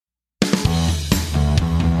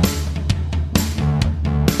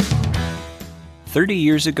30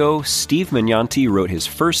 years ago, Steve Magnanti wrote his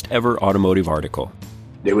first ever automotive article.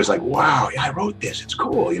 It was like, wow, yeah, I wrote this. It's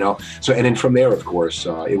cool, you know? So, and then from there, of course,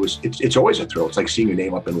 it's always a thrill. It's like seeing your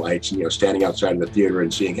name up in lights and, you know, standing outside of the theater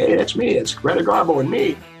and seeing, hey, that's me. It's Greta Garbo and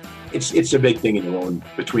me. It's a big thing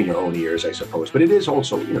between your own ears, I suppose. But it is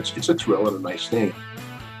also, you know, it's a thrill and a nice thing.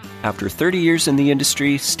 After 30 years in the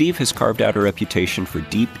industry, Steve has carved out a reputation for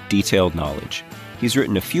deep, detailed knowledge. He's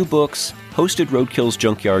written a few books, hosted Roadkill's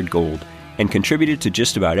Junkyard Gold, and contributed to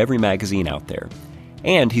just about every magazine out there.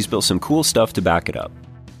 And he's built some cool stuff to back it up.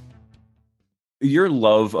 Your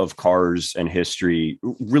love of cars and history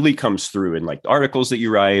really comes through in like the articles that you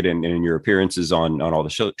write and in your appearances on all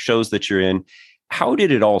the shows that you're in. How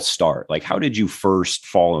did it all start? Like, how did you first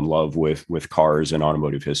fall in love with cars and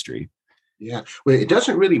automotive history? Yeah, well, it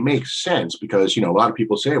doesn't really make sense because, you know, a lot of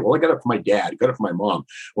people say, well, I got it from my dad, I got it from my mom.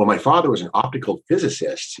 Well, my father was an optical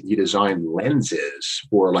physicist. He designed lenses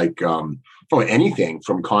for anything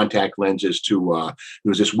from contact lenses to, there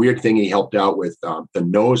was this weird thing he helped out with. The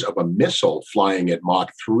nose of a missile flying at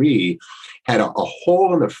Mach 3 had a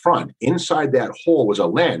hole in the front. Inside that hole was a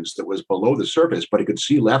lens that was below the surface, but it could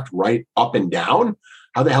see left, right, up and down.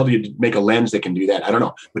 How the hell do you make a lens that can do that? I don't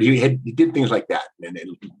know. But he did things like that and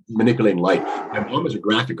manipulating light. My mom was a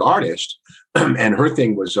graphic artist, and her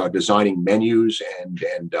thing was designing menus and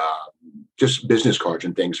just business cards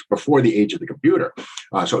and things before the age of the computer.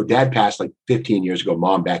 So dad passed like 15 years ago,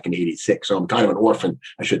 mom back in 86. So I'm kind of an orphan,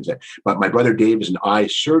 I shouldn't say. But my brother Dave is an eye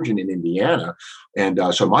surgeon in Indiana. And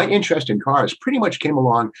so my interest in cars pretty much came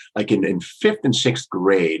along like in fifth and sixth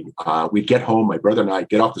grade. We'd get home, my brother and I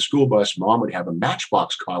get off the school bus. Mom would have a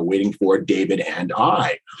Matchbox car waiting for David and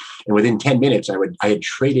I. And within 10 minutes, I had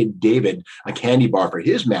traded David a candy bar for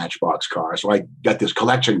his Matchbox car. So I got this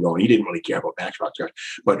collection going. He didn't really care about Matchbox cars.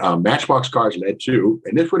 But Matchbox cars led to,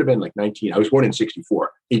 and this would have been like 19, I was born in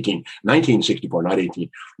 1964, not 18.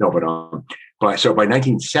 No, but so by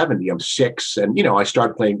 1970, I'm 6, and you know I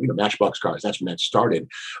started playing Matchbox cars. That's when that started.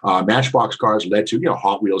 Matchbox cars led to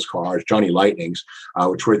Hot Wheels cars, Johnny Lightnings,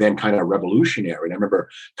 which were then kind of revolutionary. And I remember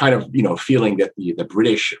kind of feeling that the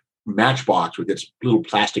British Matchbox with its little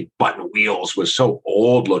plastic button wheels was so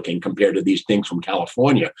old looking compared to these things from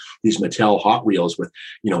California, these Mattel Hot Wheels with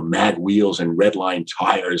mad wheels and red line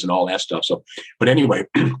tires and all that stuff. So, but anyway,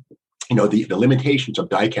 the limitations of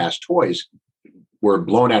die-cast toys were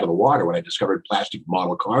blown out of the water when I discovered plastic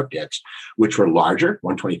model car kits, which were larger,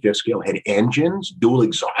 1/25th scale, had engines, dual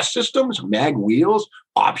exhaust systems, mag wheels,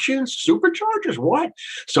 options, superchargers. What?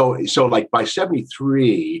 So like by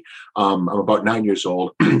 73, I'm about 9 years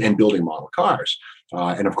old and building model cars.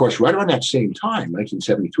 And of course, right around that same time,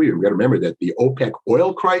 1973, we got to remember that the OPEC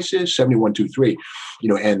oil crisis, 71-23,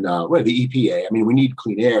 and the EPA. I mean, we need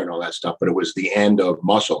clean air and all that stuff, but it was the end of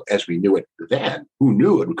muscle as we knew it then. Who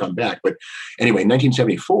knew it would come back? But anyway, in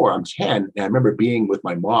 1974, I'm 10, and I remember being with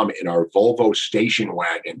my mom in our Volvo station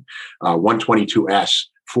wagon, 122S,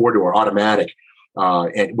 4-door automatic.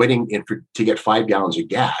 And waiting to get 5 gallons of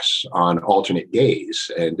gas on alternate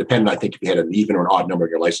days. And depending, I think if you had an even or an odd number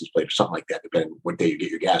of your license plate or something like that, depending what day you get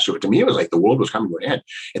your gas. So to me, it was like the world was coming to an end.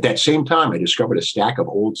 At that same time, I discovered a stack of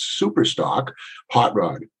old super stock hot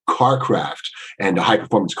rod, Carcraft, and High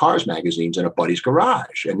Performance Cars magazines in a buddy's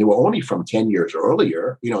garage. And they were only from 10 years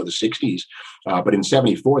earlier, the 60s. But in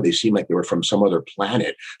 74, they seemed like they were from some other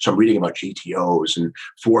planet. So I'm reading about GTOs and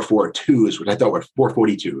 442s, which I thought were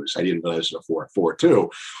 442s. I didn't realize it was a 442.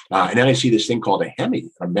 And then I see this thing called a Hemi,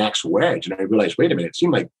 a Max Wedge. And I realized, wait a minute, it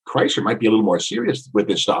seemed like Chrysler might be a little more serious with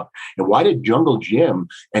this stuff. And why did Jungle Jim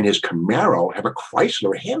and his Camaro have a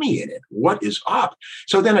Chrysler Hemi in it? What is up?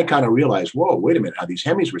 So then I kind of realized, whoa, wait a minute, are these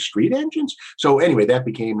Hemis were street engines? So anyway, that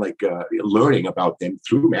became like learning about them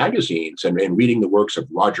through magazines and reading the works of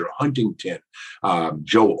Roger Huntington,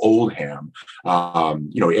 Joe Oldham,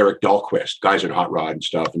 Eric Dahlquist, guys at Hot Rod and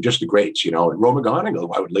stuff, and just the greats, and Ro McGonigal,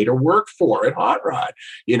 who I would later work for at Hot Rod,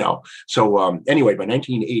 So anyway, by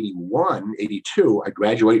 1981, 82, I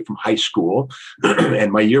graduated from high school,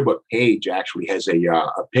 and my yearbook page actually has a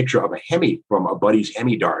picture of a Hemi from a buddy's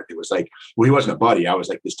Hemi Dart. It was like, well, he wasn't a buddy. I was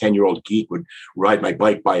like this 10-year-old geek would ride my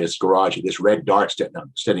bike by his garage with this red Dart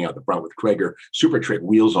standing out the front with Krager Super Trick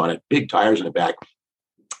wheels on it, big tires in the back,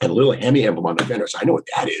 and a little Hemi emblem on the fender. So I know what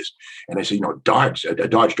that is. And I said, Darts, a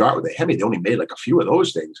Dodge Dart with a Hemi, they only made like a few of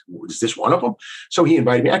those things. Is this one of them? So he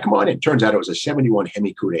invited me, come on in. Turns out it was a 71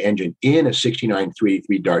 Hemi Cuda engine in a 69 3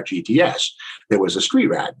 Dart GTS. There was a street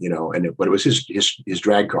rat, but it was his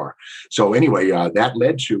drag car. So anyway, that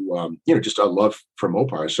led to, just a love for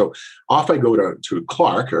Mopars. So off I go to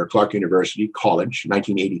Clark University College,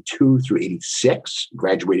 1982 through 86,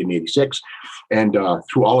 graduated in 86. And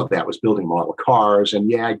through all of that was building model cars. And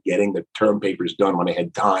yeah, back, getting the term papers done when I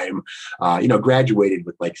had time. Graduated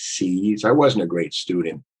with like C's. I wasn't a great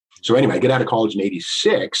student. So anyway, I get out of college in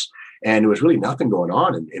 86, and there was really nothing going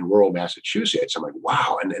on in rural Massachusetts. I'm like,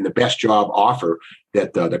 wow. And the best job offer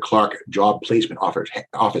that the Clark Job Placement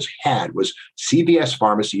Office had was CVS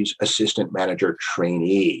Pharmacy's assistant manager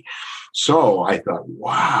trainee. So I thought,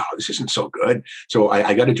 wow, this isn't so good. So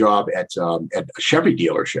I got a job at a Chevy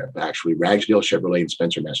dealership, actually, Ragsdale Chevrolet in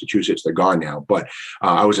Spencer, Massachusetts. They're gone now. But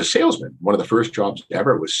I was a salesman. One of the first jobs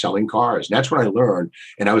ever was selling cars. And that's when I learned.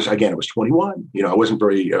 And I was 21. I wasn't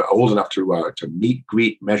very old enough to meet,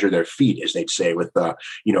 greet, measure their feet, as they'd say, with,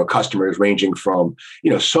 customers ranging from,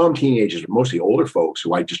 some teenagers, mostly older folks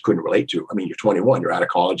who I just couldn't relate to. I mean, you're 21, you're out of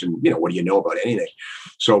college, and, what do you know about anything?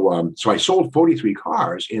 So I sold 43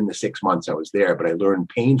 cars in the 6 months I was there, but I learned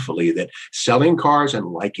painfully that selling cars and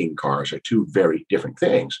liking cars are two very different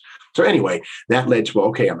things. So anyway, that led to,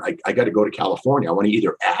 okay, I got to go to California. I want to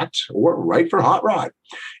either act or write for Hot Rod.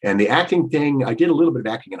 And the acting thing, I did a little bit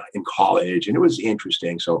of acting in college, and it was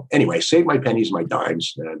interesting. So anyway, saved my pennies and my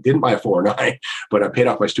dimes. Didn't buy a 409, but I paid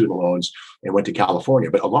off my student loans and went to California.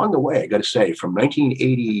 But along the way, I got to say, from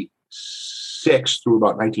 1986 through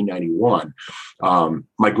about 1991,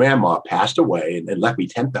 my grandma passed away and left me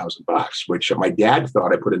 $10,000, which my dad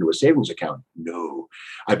thought I put into a savings account. No,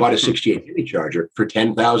 I bought a 68 Chevy Charger for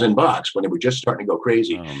 $10,000 when they were just starting to go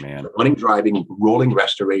crazy. Oh man! Running, driving, rolling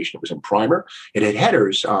restoration. It was in primer. It had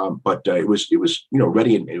headers, but it was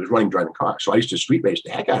ready, and it was running, driving car. So I used to street race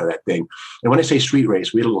the heck out of that thing. And when I say street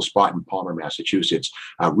race, we had a little spot in Palmer, Massachusetts,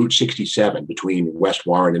 Route 67 between West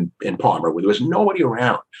Warren and Palmer, where there was nobody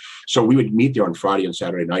around. So we would meet there on Friday and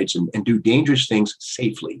Saturday nights and do dangerous things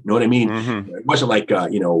safely. You know what I mean? Mm-hmm. It wasn't like,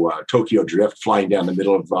 Tokyo Drift flying down the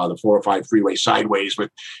middle of the 405 freeway sideways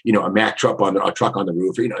with, a Mack truck on the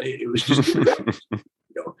roof. It was just,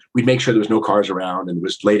 we'd make sure there was no cars around, and it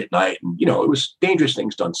was late at night, and, it was dangerous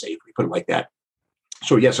things done safely, put it like that.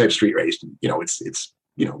 So yes, I've street raced, and, it's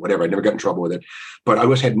whatever. I never got in trouble with it, but I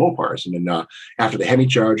always had Mopars. And then after the Hemi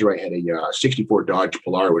Charger, I had a 64 Dodge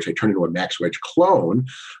Polar, which I turned into a Max Wedge clone,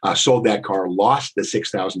 sold that car, lost the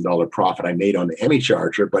 $6,000 profit I made on the Hemi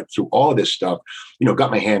Charger. But through all of this stuff,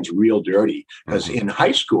 got my hands real dirty, because in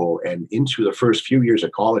high school and into the first few years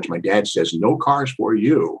of college, my dad says, no cars for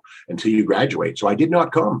you until you graduate. So I did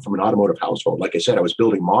not come from an automotive household. Like I said, I was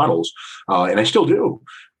building models, and I still do,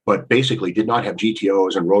 but basically did not have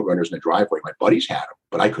GTOs and Roadrunners in the driveway. My buddies had them,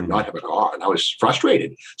 but I could not have a car, and I was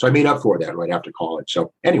frustrated. So I made up for that right after college.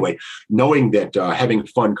 So anyway, knowing that having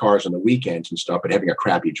fun cars on the weekends and stuff, but having a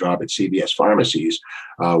crappy job at CVS Pharmacies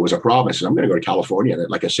was a problem. I said, I'm going to go to California. And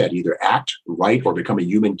like I said, either act, write, or become a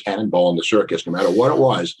human cannonball in the circus. No matter what it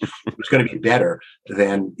was going to be better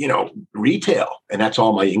than, retail. And that's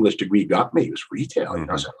all my English degree got me, was retail. So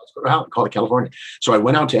let's go to California. So I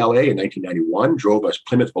went out to LA in 1991, drove a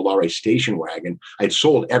Plymouth Volare station wagon. I had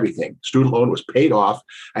sold everything. Student loan was paid off.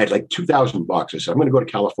 I had like $2,000. I said, I'm going to go to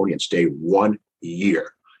California and stay 1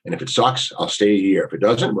 year. And if it sucks, I'll stay a year. If it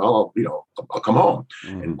doesn't, well, I'll come home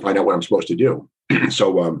and find out what I'm supposed to do.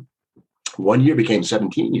 So 1 year became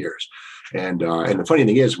 17 years. And the funny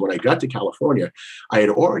thing is, when I got to California, I had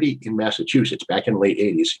already in Massachusetts back in the late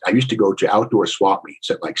 80s, I used to go to outdoor swap meets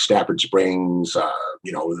at like Stafford Springs,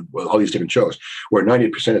 with all these different shows where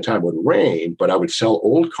 90% of the time would rain, but I would sell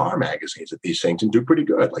old car magazines at these things and do pretty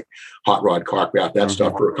good, like Hot Rod, Carcraft, that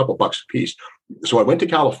stuff for a couple bucks a piece. So I went to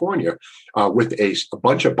California with a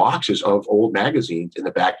bunch of boxes of old magazines in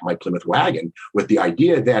the back of my Plymouth wagon, with the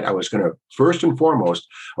idea that I was going to first and foremost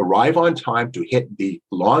arrive on time to hit the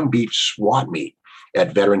Long Beach swap meet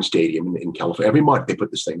at Veterans Stadium in California. Every month they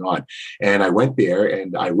put this thing on. And I went there,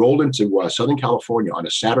 and I rolled into Southern California on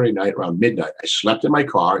a Saturday night around midnight. I slept in my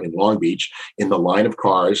car in Long Beach in the line of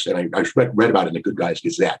cars. And I read about it in the Good Guys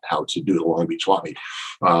Gazette, how to do the Long Beach swap meet.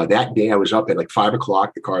 That day I was up at like 5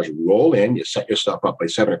 o'clock. The cars roll in. You set your stuff up by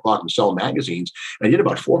 7 o'clock and sell magazines. And I did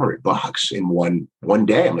about $400 in one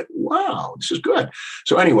day. I'm like, wow, this is good.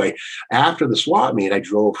 So anyway, after the swap meet, I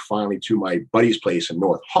drove finally to my buddy's place in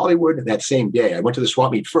North Hollywood that same day. I went to the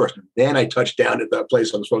swap meet first, and then I touched down at the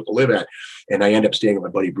place I was supposed to live at. And I ended up staying with my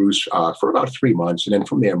buddy Bruce for about 3 months. And then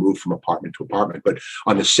from there, moved from apartment to apartment. But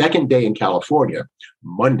on the second day in California,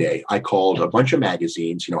 Monday, I called a bunch of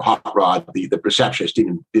magazines, Hot Rod, the receptionist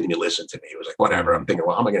didn't even listen to me. It was like, whatever. I'm thinking,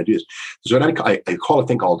 well, how am I going to do this? So then I called a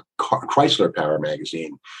thing called Chrysler Power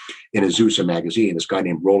Magazine in Azusa magazine. This guy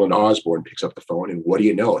named Roland Osborne picks up the phone, and what do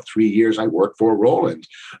you know? 3 years I worked for Roland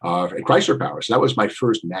at Chrysler Power. So that was my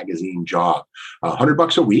first magazine job.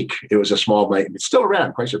 $100 a week. It was a small night. It's still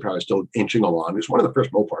around. Chrysler Power is still inching along. It was one of the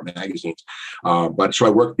first Mopar magazines. But so I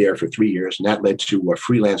worked there for 3 years, and that led to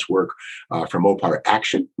freelance work for Mopar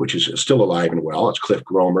Action, which is still alive and well. It's Cliff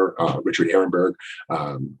Gromer, Richard Ehrenberg,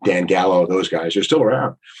 Dan Gallo, those guys are still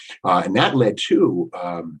around. And that led to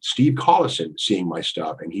Steve Collison seeing my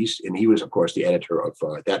stuff. And he was, of course, the editor of,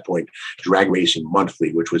 at that point, Drag Racing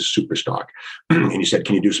Monthly, which was Superstock. And he said,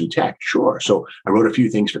 "Can you do some tech?" Sure. So I wrote a few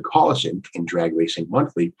things for Collison in Drag Racing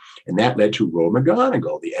Monthly. And that led to Ro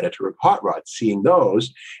McGonigal, the editor of Hot Rod, seeing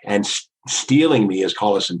those and stealing me, as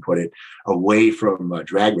Collison put it, away from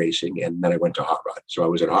drag racing. And then I went to Hot Rod. So I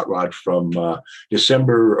was at Hot Rod from August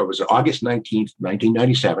 19th,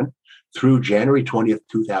 1997 through January 20th,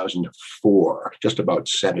 2004, just about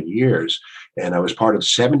 7 years. And I was part of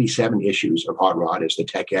 77 issues of Hot Rod as the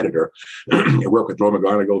tech editor. I worked with Ro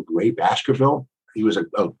McGonigal, Ray Baskerville. He was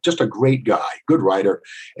just a great guy, good writer,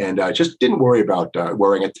 and just didn't worry about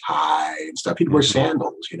wearing a tie and stuff. He'd wear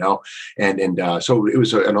sandals, and so it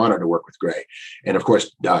was an honor to work with Gray. And of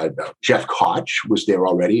course, Jeff Koch was there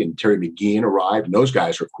already, and Terry McGeehan arrived. And those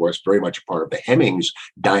guys are, of course, very much a part of the Hemmings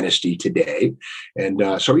dynasty today.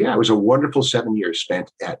 And so, yeah, it was a wonderful 7 years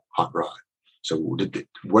spent at Hot Rod. So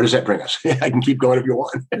where does that bring us? I can keep going if you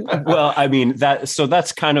want. Well, I mean,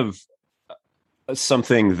 that's kind of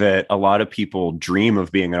something that a lot of people dream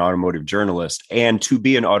of, being an automotive journalist, and to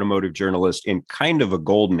be an automotive journalist in kind of a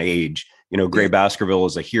golden age. Gray Baskerville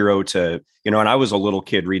is a hero to, and I was a little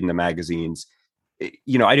kid reading the magazines. I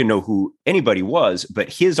didn't know who anybody was,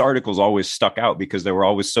 but his articles always stuck out because they were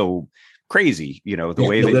always so crazy. The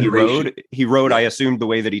way that he wrote, I assumed the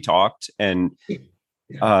way that he talked. And,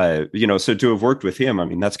 so to have worked with him, I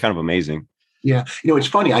mean, that's kind of amazing. Yeah. It's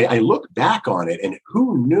funny. I look back on it, and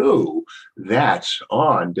who knew that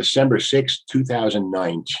on December 6th,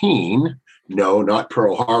 2019, no, not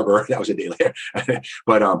Pearl Harbor, that was a day later,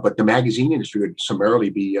 but the magazine industry would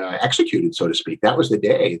summarily be executed, so to speak. That was the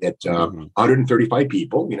day that 135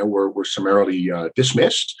 people, were summarily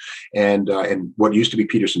dismissed. And what used to be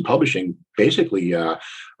Peterson Publishing, basically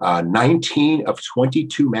 19 of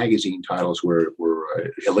 22 magazine titles were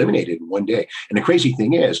eliminated in one day. And the crazy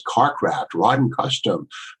thing is, CarCraft, Rod and Custom,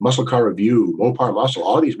 Muscle Car Review, Mopar Muscle,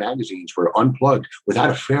 all these magazines were unplugged without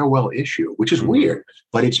a farewell issue, which is weird,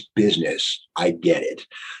 but it's business. I get it.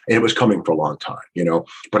 And it was coming for a long time,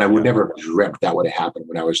 but I would never have dreamt that would have happened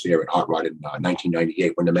when I was there at Hot Rod in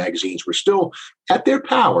 1998, when the magazines were still at their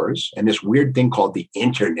powers, and this weird thing called the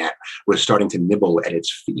internet was starting to nibble at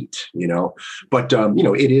its feet, but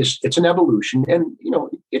it's an evolution, and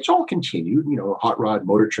it's all continued. Hot Rod,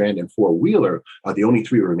 Motor Trend, and Four Wheeler are the only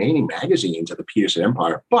three remaining magazines of the Peterson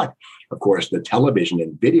empire. But of course, the television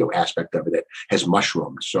and video aspect of it has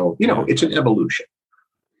mushroomed. So it's an evolution.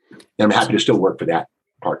 And I'm happy to still work for that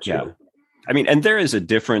part too. Yeah. I mean, and there is a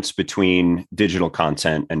difference between digital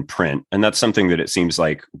content and print. And that's something that it seems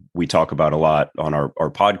like we talk about a lot on our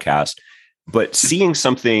podcast. But seeing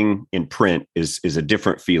something in print is a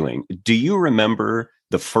different feeling. Do you remember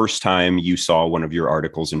the first time you saw one of your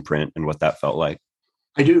articles in print and what that felt like?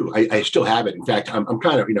 I do. I still have it. In fact, I'm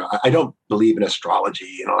kind of, I don't believe in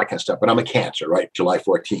astrology and all that kind of stuff, but I'm a Cancer, right? July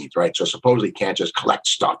 14th, right? So supposedly Cancers collect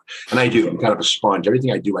stuff. And I do. I'm kind of a sponge.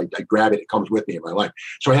 Everything I do, I grab it. It comes with me in my life.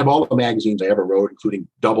 So I have all the magazines I ever wrote, including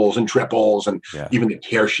doubles and triples, and even the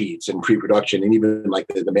tear sheets and pre-production, and even like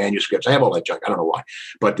the manuscripts. I have all that junk. I don't know why.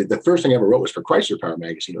 But the first thing I ever wrote was for Chrysler Power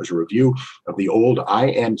magazine. It was a review of the old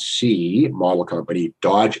IMC model company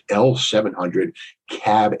Dodge L700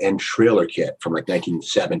 cab and trailer kit from like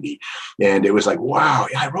 1970. And it was like, wow,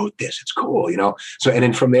 yeah, I wrote this. It's cool, So, and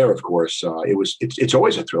then from there, of course, it's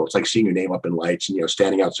always a thrill. It's like seeing your name up in lights and,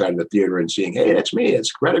 standing outside of the theater and seeing, hey, that's me. It's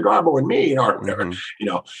Greta Garbo and me, or whatever, and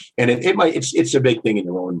it's a big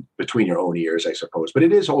thing between your own ears, I suppose. But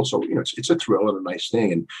it is also, it's a thrill and a nice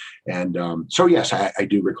thing. And so, yes, I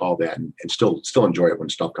do recall that and still enjoy it when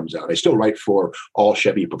stuff comes out. I still write for All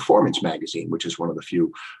Chevy Performance magazine, which is one of the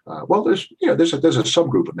few, there's a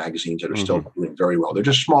subgroup of magazines that are still doing very well. They're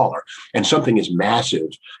just smaller. And something as massive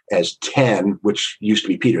as 10, which used to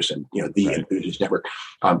be Peterson, the Enthusiast Network,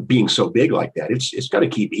 being so big like that, it's got to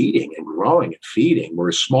keep eating and growing and feeding.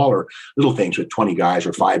 Whereas smaller little things with 20 guys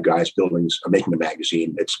or 5 guys making the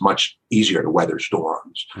magazine, it's much easier to weather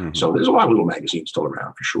storms. So there's a lot of little magazines still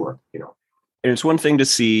around for sure, And it's one thing to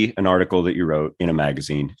see an article that you wrote in a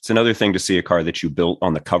magazine. It's another thing to see a car that you built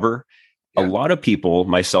on the cover. Yeah. A lot of people,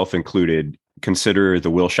 myself included, consider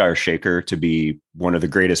the Wilshire Shaker to be one of the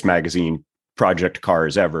greatest magazine project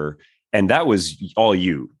cars ever. And that was all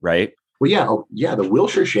you, right? Well, yeah, oh, yeah, the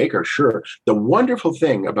Wilshire Shaker, sure. The wonderful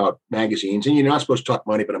thing about magazines, and you're not supposed to talk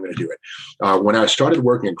money, but I'm going to do it. When I started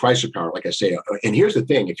working in Chrysler Power, like I say, and here's the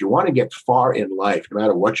thing: if you want to get far in life, no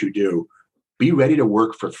matter what you do, be ready to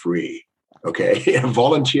work for free. Okay,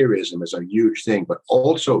 volunteerism is a huge thing, but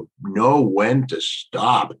also know when to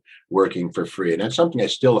stop working for free, and that's something I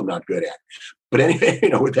still am not good at. But anyway,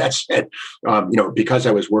 with that said, because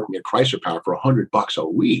I was working at Chrysler Power for $100 a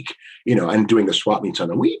week, and doing the swap meets on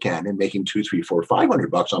the weekend and making $200, $300, $400,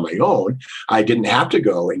 $500 on my own, I didn't have to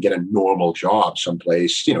go and get a normal job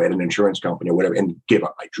someplace, at an insurance company or whatever, and give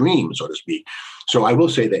up my dream, so to speak. So I will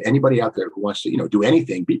say that anybody out there who wants to, do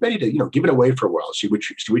anything, be ready to, give it away for a while, see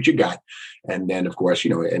what you got. And then, of course,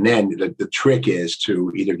 and then the trick is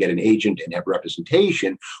to either get an agent and have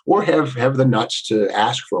representation, or have the nuts to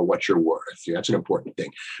ask for what you're worth. That's an important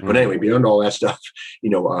thing. Mm-hmm. But anyway, beyond all that stuff,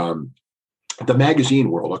 the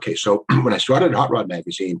magazine world. Okay, so when I started Hot Rod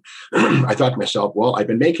Magazine, I thought to myself, well, I've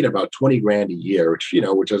been making about 20 grand a year,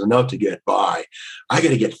 which is enough to get by. I got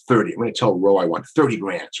to get 30. I'm going to tell Ro I want 30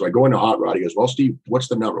 grand. So I go into Hot Rod. He goes, well, Steve, what's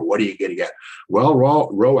the number? What are you going to get? Well,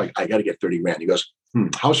 Ro, I got to get 30 grand. He goes,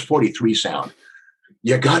 how's 43 sound?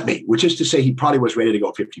 You got me, which is to say he probably was ready to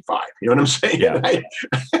go 55. You know what I'm saying? Yeah.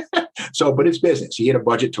 So, but it's business. He had a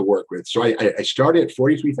budget to work with. So I started at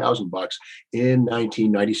 $43,000 in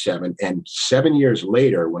 1997. And 7 years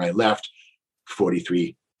later, when I left,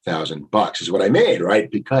 $43,000 is what I made, right?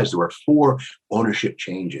 Because there were 4 ownership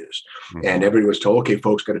changes. Mm-hmm. And everybody was told, okay,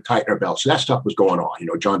 folks, got to tighten our belts. So that stuff was going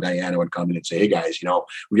on. John Diana would come in and say, hey, guys,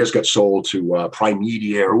 we just got sold to Prime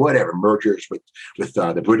Media or whatever, mergers with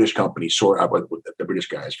the British company, with the British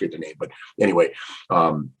guys, forget the name. But anyway,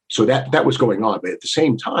 so that was going on. But at the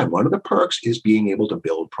same time, one of the perks is being able to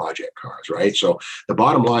build project cars, right? So the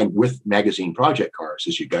bottom line with magazine project cars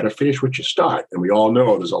is you got to finish what you start. And we all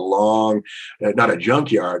know there's a long, not a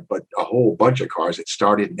junkyard, but a whole bunch of cars that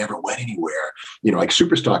started, never went anywhere. Like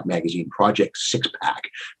Superstock magazine, Project 6-Pack,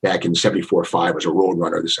 back in 74.5 was a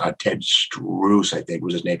Roadrunner. This Ted Struce, I think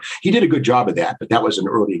was his name. He did a good job of that, but that was an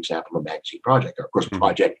early example of a magazine project car. Of course,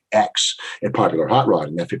 Project X at Popular Hot Rod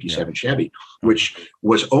in that 57 Chevy, which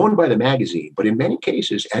was owned by the magazine, but in many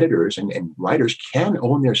cases, editors and writers can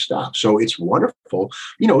own their stuff. So it's wonderful,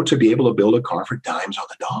 to be able to build a car for dimes on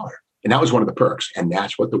the dollar. And that was one of the perks. And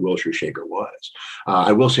that's what the Wilshire Shaker was.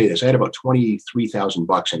 I will say this. I had about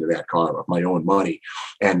 $23,000 into that car of my own money.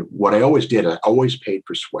 And what I always did, I always paid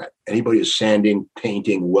for sweat. Anybody who's sanding,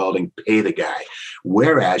 painting, welding, pay the guy.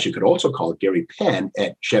 Whereas you could also call Gary Penn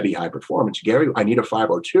at Chevy High Performance. Gary, I need a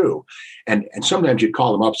 502. And sometimes you'd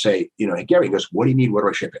call him up, say, hey, Gary, he goes, what do you need? Where do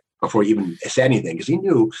I ship it? Before he even said anything, because he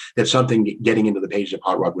knew that something getting into the pages of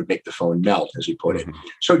Hot Rod would make the phone melt, as he put it.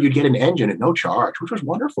 So you'd get an engine at no charge, which was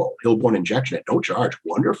wonderful. Hillborn injection at no charge,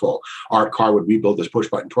 wonderful. Our car would rebuild this push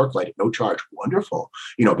button torque light at no charge, wonderful.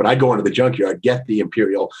 But I'd go into the junkyard, get the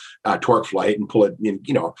Imperial torque flight and pull it in,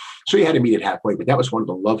 so you had to meet it halfway. But that was one of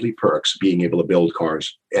the lovely perks, being able to build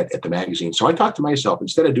cars at the magazine. So I thought to myself,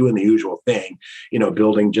 instead of doing the usual thing,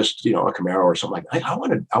 building just, a Camaro or something like that, I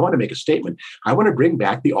want to make a statement. I want to bring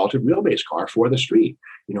back the altered wheelbase car for the street.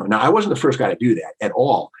 Now I wasn't the first guy to do that at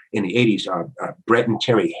all in the 80s. Brett and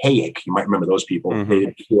Terry Hayek, you might remember those people. Mm-hmm. They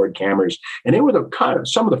did Ford Cameras, and they were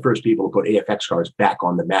some of the first people to put AFX cars back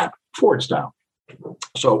on the map, Ford style.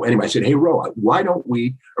 So anyway, I said, hey, Ro, why don't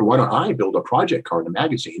I build a project car in the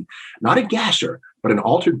magazine, not a gasser, but an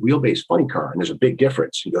altered wheelbase funny car? And there's a big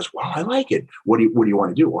difference. He goes, well, I like it. What do you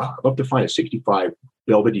want to do? Well, I'd love to find a 65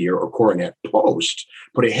 Belvedere or Coronet Post,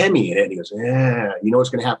 put a Hemi in it. And he goes, you know what's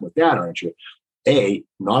going to happen with that, aren't you?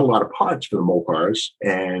 Not a lot of parts for the Mopars,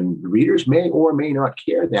 and readers may or may not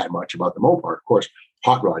care that much about the Mopar. Of course,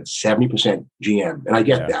 Hot Rod, 70% GM, and I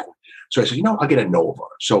get that. So I said, I'll get a Nova.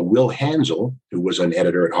 So Will Hansel, who was an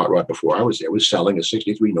editor at Hot Rod before I was there, was selling a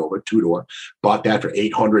 63 Nova 2-door, bought that for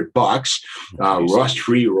 $800,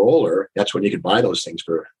 rust-free roller. That's when you could buy those things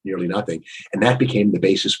for nearly nothing. And that became the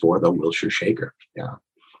basis for the Wilshire Shaker. Yeah.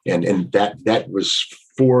 And that was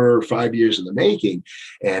 4 or 5 years in the making.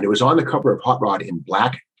 And it was on the cover of Hot Rod in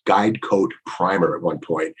black guide coat primer at one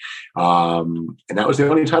point. And that was the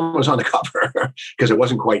only time I was on the cover because it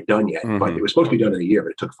wasn't quite done yet. Mm-hmm. But it was supposed to be done in a year,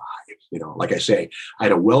 but it took 5. Like I say, I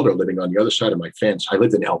had a welder living on the other side of my fence. I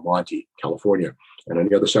lived in El Monte, California. And on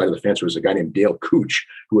the other side of the fence was a guy named Dale Cooch,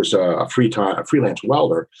 who was a freelance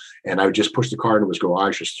welder. And I would just push the car into his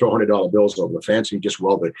garage, just throw $100 bills over the fence, and he'd just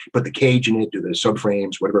weld it, put the cage in it, do the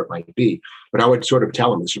subframes, whatever it might be. But I would sort of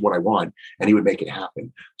tell him, this is what I want, and he would make it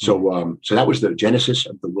happen. So that was the genesis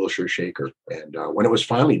of the Wilshire Shaker. And when it was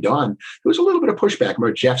finally done, there was a little bit of pushback.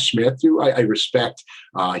 Remember Jeff Smith, who I respect.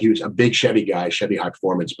 He was a big Chevy guy, Chevy High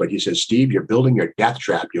Performance, but he says, Steve, you're building your death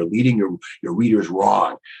trap. You're leading your readers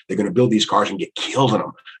wrong. They're going to build these cars and get killed in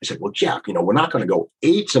them. I said, well, Jeff, we're not going to go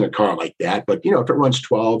 8s in a car like that, but if it runs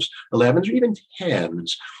 12s, 11s, or even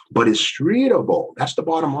 10s, but is streetable, that's the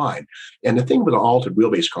bottom line. And the thing with an altered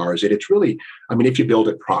wheelbase car is that it's really, if you build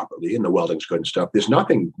it properly and the welding's good and stuff, there's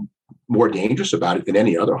nothing more dangerous about it than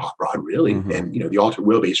any other hot rod, really. Mm-hmm. And the altered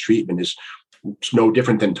wheelbase treatment is no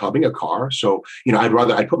different than tubbing a car. So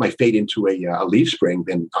I'd put my fate into a leaf spring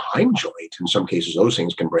than a Heim joint. In some cases, those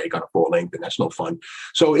things can break on a full length, and that's no fun.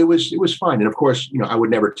 So it was fine. And of course, I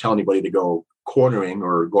would never tell anybody to go cornering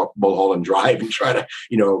or go up Mulholland Drive and try to,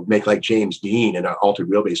 make like James Dean in an altered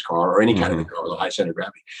wheelbase car or any kind of a car with a high center of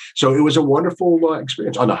gravity. So it was a wonderful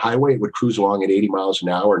experience. On the highway, it would cruise along at 80 miles an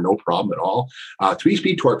hour, no problem at all.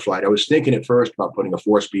 3-speed torque flight. I was thinking at first about putting a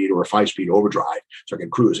 4-speed or a 5-speed overdrive so I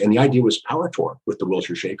could cruise. And the idea was power torque with the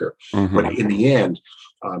Wilshire Shaker. Mm-hmm. But in the end,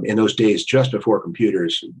 in those days, just before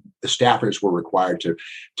computers, the staffers were required to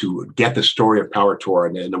get the story of power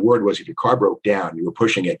torque. And the word was, if your car broke down, you were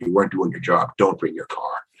pushing it, you weren't doing your job, don't bring your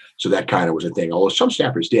car. So that kind of was a thing. Although some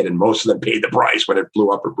staffers did, and most of them paid the price when it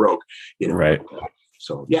blew up or broke. Right.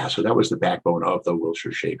 So that was the backbone of the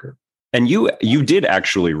Wilshire Shaker. And you did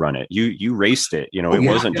actually run it. You raced it. It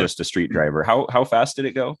wasn't just a street driver. How fast did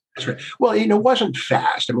it go? That's right. Well, it wasn't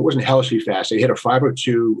fast. It wasn't hellishly fast. It hit a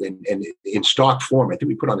 502 and in stock form. I think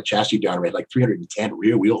we put on the chassis down at like 310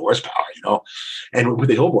 rear wheel horsepower, and with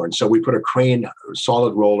the Hilborn. So we put a crane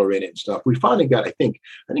solid roller in it and stuff. We finally got, I think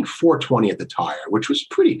 420 at the tire, which was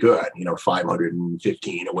pretty good,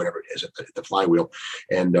 515 or whatever it is at the flywheel.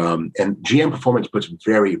 And GM Performance puts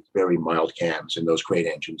very, very mild cams in those crane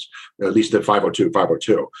engines, or at least the 502,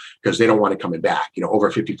 because they don't want it coming back,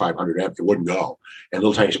 over 5,500 amp, it wouldn't go. And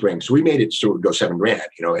little tiny springs. So we made it so it would go $7,000,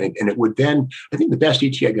 and it would then, I think the best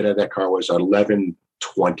ET I got out of that car was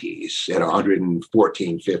 1120s at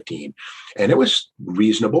 114, 15. And it was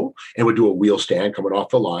reasonable, and would do a wheel stand coming off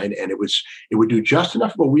the line. And it would do just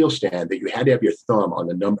enough of a wheel stand that you had to have your thumb on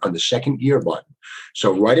the second gear button.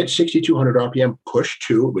 So right at 6,200 RPM, push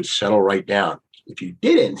 2, it would settle right down. If you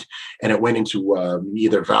didn't, and it went into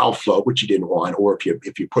either valve flow, which you didn't want, or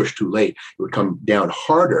if you push too late, it would come down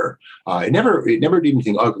harder. It never did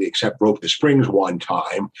anything ugly except broke the springs one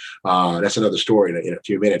time. That's another story in a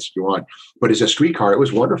few minutes if you want. But as a street car, it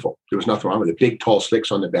was wonderful. There was nothing wrong with it. Big, tall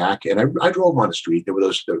slicks on the back, and I drove them on the street. There were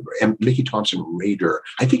those Mickey Thompson Raider.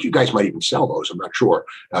 I think you guys might even sell those. I'm not sure.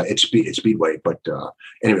 It's Speedway, but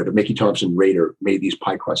anyway, the Mickey Thompson Raider made these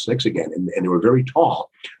pie crust slicks again, and they were very tall.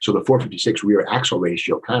 So the 456 rear axle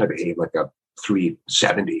ratio kind of behaved like a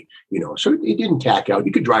 370, so it didn't tack out.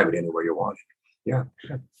 You could drive it anywhere you wanted. Yeah.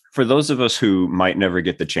 For those of us who might never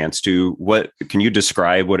get the chance to, can you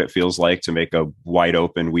describe what it feels like to make a wide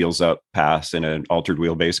open wheels up pass in an altered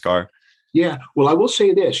wheelbase car? Yeah. Well, I will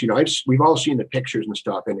say this, we've all seen the pictures and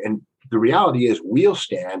stuff, and the reality is wheel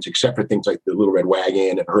stands, except for things like the Little Red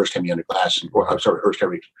Wagon and Hurst Hemi under glass, Hemi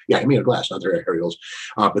under glass, not the aerials.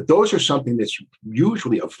 But those are something that's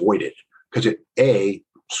usually avoided because it, A,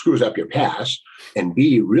 screws up your pass, and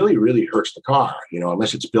B, really, really hurts the car,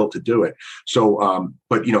 unless it's built to do it. So,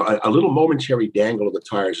 but a little momentary dangle of the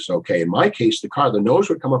tires is okay. In my case, the nose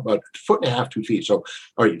would come up about 1.5 feet, 2 feet. So,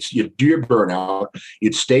 all right, you'd do your burnout,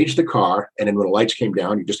 you'd stage the car, and then when the lights came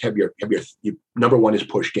down, you just have your number one is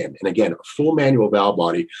pushed in. And again, a full manual valve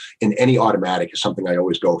body in any automatic is something I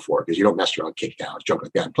always go for because you don't mess around kickdowns, junk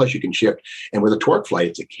like that. And plus, you can shift. And with a torque flight,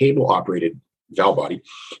 it's a cable operated valve body.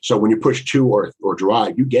 So when you push 2 or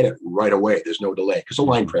drive, you get it right away. There's no delay because the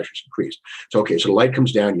line pressure is increased. So, okay, so the light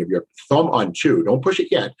comes down, you have your thumb on 2. Don't push it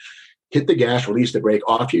yet. Hit the gas, release the brake,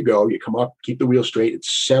 off you go. You come up, keep the wheel straight. It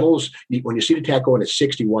settles. When you see the tach going at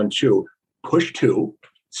 61.2, push 2,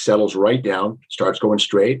 settles right down, starts going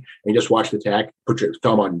straight, and you just watch the tach, put your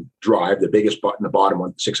thumb on drive, the biggest button, the bottom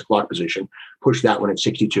on 6 o'clock position, push that one at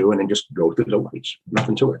 62, and then just go through the lights.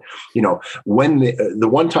 Nothing to it. When the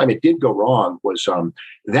one time it did go wrong was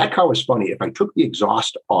that car was funny. If I took the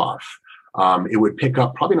exhaust off, it would pick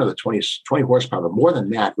up probably another 20 horsepower. But more than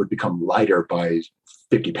that, it would become lighter by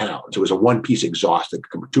 50 pounds. It was a one-piece exhaust,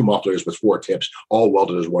 2 mufflers with 4 tips, all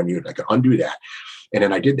welded as one unit. I could undo that. And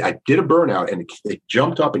then I did a burnout, and it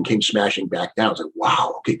jumped up and came smashing back down. I was like,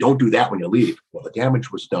 wow, okay, don't do that when you leave. Well, the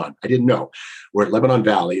damage was done. I didn't know. We're at Lebanon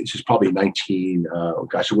Valley. This is probably it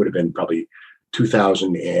would have been probably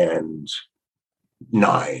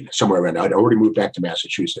 2009, somewhere around there. I'd already moved back to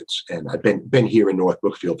Massachusetts, and I've been here in North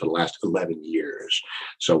Brookfield for the last 11 years.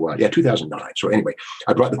 So 2009. So anyway,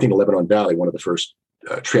 I brought the thing to Lebanon Valley, one of the first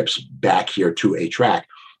trips back here to a track,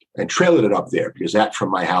 and trailered it up there, because that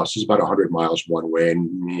from my house is about 100 miles one way, and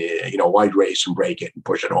wide race and break it and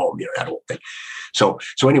push it home, that whole thing. So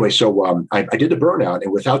I did the burnout,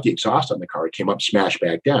 and without the exhaust on the car, it came up, smashed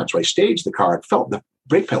back down. So I staged the car. The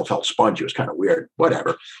brake pedal felt spongy. It was kind of weird.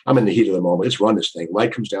 Whatever. I'm in the heat of the moment. Let's run this thing.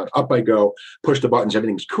 Light comes down, up I go, push the buttons.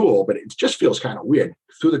 Everything's cool, but it just feels kind of weird.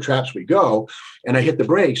 Through the traps we go, and I hit the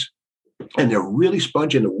brakes, and they're really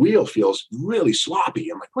spongy, and the wheel feels really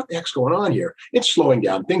sloppy. I'm like, what the heck's going on here? It's slowing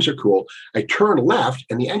down. Things are cool. I turn left,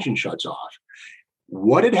 and the engine shuts off.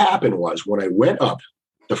 What had happened was, when I went up,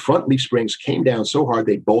 the front leaf springs came down so hard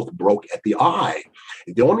they both broke at the eye.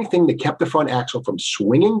 The only thing that kept the front axle from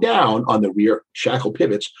swinging down on the rear shackle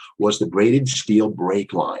pivots was the braided steel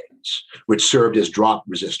brake lines, which served as drop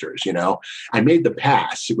resistors. I made the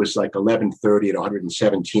pass. It was like 1130 at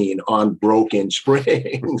 117 on broken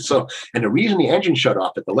springs. And the reason the engine shut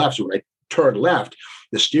off at the left, so when I turned left,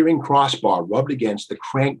 the steering crossbar rubbed against the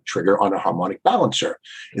crank trigger on a harmonic balancer,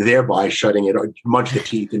 thereby shutting it, munched the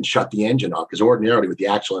teeth and shut the engine off. Because ordinarily with the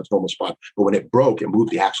axle in its normal spot, but when it broke, it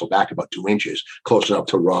moved the axle back about 2 inches, close enough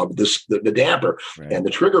to rub the damper and the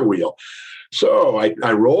trigger wheel. So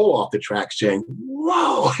I roll off the track saying,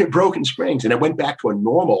 whoa, broken springs. And I went back to a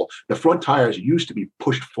normal. The front tires used to be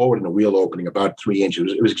pushed forward in the wheel opening about 3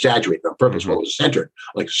 inches. It was exaggerated on purpose. Well, it was centered,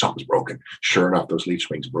 like something's broken. Sure enough, those leaf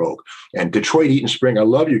springs broke. And Detroit Eaton Spring, I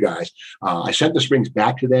love you guys. I sent the springs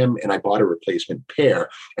back to them, and I bought a replacement pair.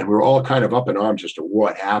 And we were all kind of up in arms as to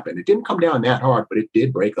what happened. It didn't come down that hard, but it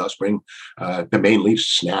did break the spring. The main leaf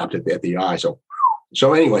snapped at the eye.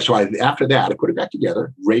 So anyway, after that, I put it back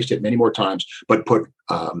together, raced it many more times, but put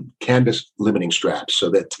canvas limiting straps so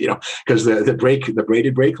that, because the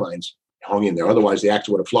braided brake lines hung in there. Otherwise, the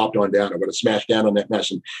axle would have flopped on down. I would have smashed down on that mess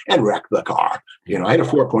and wrecked the car. I had a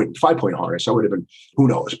 5-point harness. I would have been, who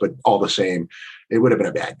knows, but all the same, it would have been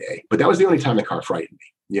a bad day. But that was the only time the car frightened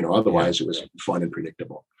me. Otherwise it was fun and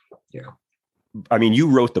predictable. I mean, you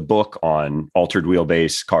wrote the book on altered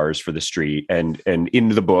wheelbase cars for the street. And in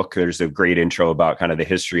the book, there's a great intro about kind of the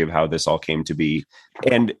history of how this all came to be.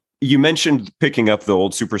 And you mentioned picking up the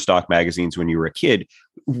old Superstock magazines when you were a kid.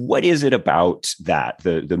 What is it about that,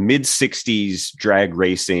 the mid-60s drag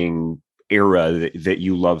racing era that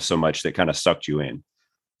you love so much that kind of sucked you in?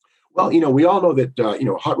 Well, we all know that,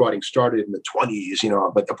 hot rodding started in the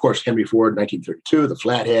 20s, but of course, Henry Ford, 1932, the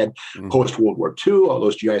Flathead, post-World War II, all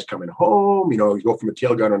those GIs coming home, you go from a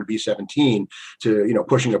tail gun on a B-17 to,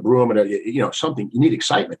 pushing a broom and, something, you need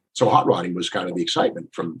excitement. So hot rodding was kind of the excitement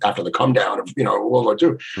from after the come down of, World War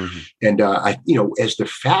II. And, as the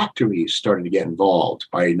factories started to get involved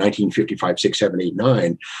by 1955, 6, 7, 8,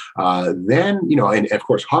 9, then, and of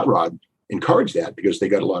course, hot rod encouraged that because they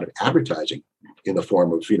got a lot of advertising in the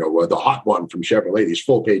form of, the Hot One from Chevrolet, these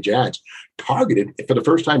full-page ads targeted for the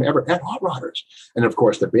first time ever at hot rodders. And of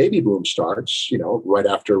course, the baby boom starts, right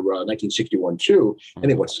after 1961, too. I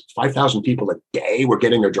think 5,000 people a day were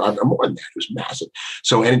getting their driver, more than that. It was massive.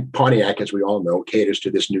 So, and Pontiac, as we all know, caters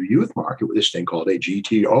to this new youth market with this thing called a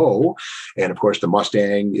GTO. And of course, the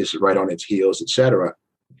Mustang is right on its heels, et cetera.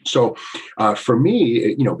 So for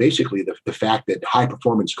me, basically the fact that high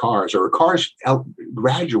performance cars or cars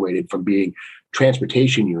graduated from being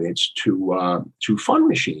transportation units to fun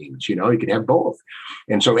machines, you can have both.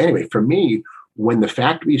 And so anyway, for me, when the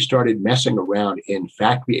factory started messing around in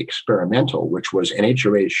factory experimental, which was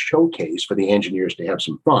NHRA's showcase for the engineers to have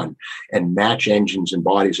some fun and match engines and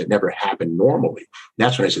bodies that never happened normally,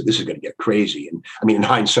 that's when I said, this is going to get crazy. And I mean, in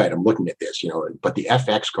hindsight, I'm looking at this, but the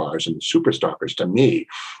FX cars and the Superstockers to me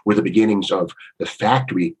were the beginnings of the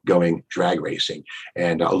factory going drag racing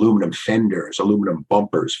and aluminum fenders, aluminum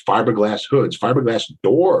bumpers, fiberglass hoods, fiberglass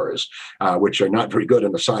doors, which are not very good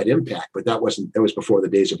on the side impact, but that was before the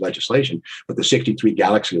days of legislation. But the 63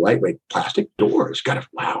 Galaxy lightweight plastic doors,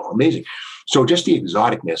 wow, amazing. So just the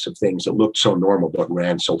exoticness of things that looked so normal but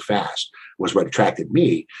ran so fast was what attracted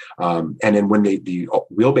me. And then when the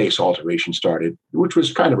wheelbase alteration started, which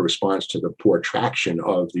was kind of a response to the poor traction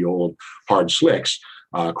of the old hard slicks,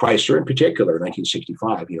 Chrysler in particular,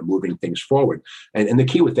 1965, moving things forward. And the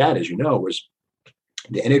key with that, as you know, was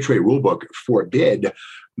the NHRA rulebook forbid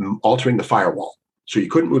altering the firewall. So you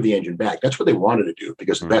couldn't move the engine back. That's what they wanted to do,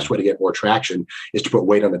 because the best way to get more traction is to put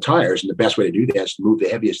weight on the tires. And the best way to do that is to move the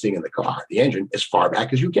heaviest thing in the car, the engine, as far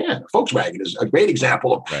back as you can. Volkswagen is a great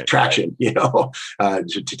example of traction, to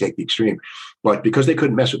take the extreme. But because they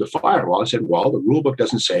couldn't mess with the firewall, I said, well, the rule book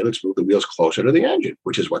doesn't say let's move the wheels closer to the engine,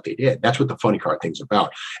 which is what they did. That's what the funny car thing's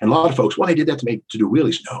about. And a lot of folks, well, they did that to do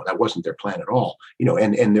wheelies. No, that wasn't their plan at all.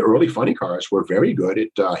 And the early funny cars were very good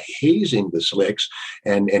at hazing the slicks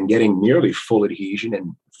and getting nearly full adhesion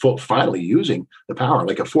and finally using the power,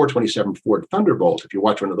 like a 427 Ford Thunderbolt. If you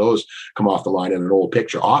watch one of those come off the line in an old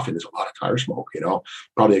picture, often there's a lot of tire smoke,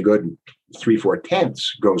 probably a good 3/4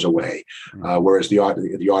 tenths goes away. Whereas the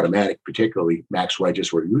automatic, particularly max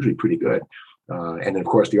wedges, were usually pretty good. And then, of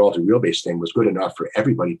course, the altered wheelbase thing was good enough for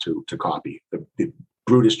everybody to copy. The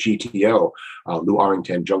Brutus GTO, Lou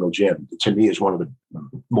Arrington, Jungle Jim, to me is one of the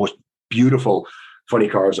most beautiful funny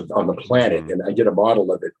cars on the planet. And I did a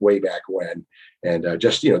model of it way back when. And the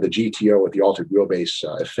GTO with the altered wheelbase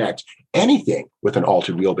effect, anything with an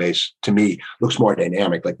altered wheelbase to me looks more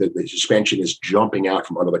dynamic. Like the suspension is jumping out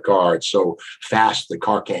from under the car. It's so fast the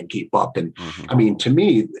car can't keep up. And I mean, to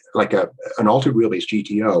me, like an altered wheelbase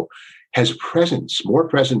GTO has more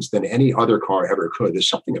presence than any other car ever could. There's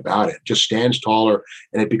something about it. It just stands taller,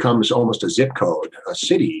 and it becomes almost a zip code, a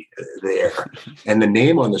city there. And the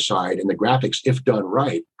name on the side and the graphics, if done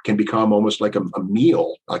right, can become almost like a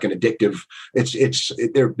meal, like an addictive.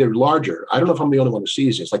 They're larger. I don't know if I'm the only one who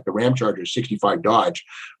sees this. Like the Ramcharger 65 Dodge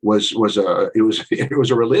was a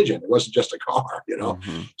religion. It wasn't just a car,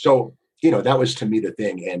 So that was to me the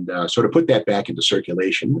thing. And so to put that back into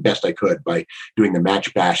circulation the best I could by doing the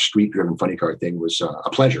Match Bash street driven funny car thing was a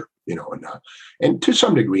pleasure, and to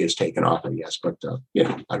some degree it's taken off, I guess. But, I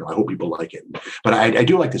don't know, I hope people like it. But I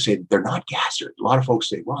do like to say that they're not gassers. A lot of folks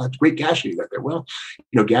say, well, that's great gasser you got there. Well,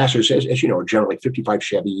 gassers, as you know, are generally 55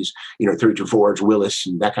 Chevys, 32 Fords, Willis,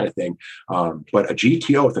 and that kind of thing. But a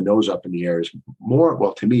GTO with the nose up in the air is more,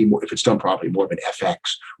 well, to me, if it's done properly, more of an FX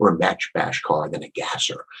or a Match Bash car than a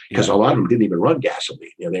gasser. Because a lot of them didn't even run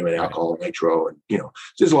gasoline. They ran alcohol, nitro, and,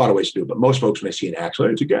 there's a lot of ways to do it. But most folks may see an axle,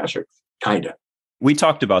 it's a gasser, kind of. We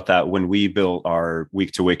talked about that when we built our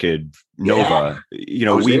Week to Wicked Nova.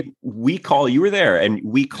 You were there, and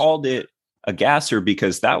we called it a gasser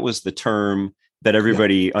because that was the term that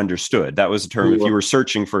everybody understood. That was the term. If you were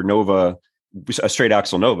searching for Nova, a straight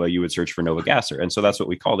axle Nova, you would search for Nova Gasser. And so that's what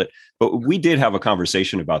we called it. But we did have a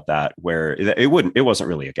conversation about that where it wasn't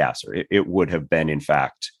really a gasser. It would have been, in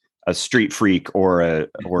fact, a street freak or a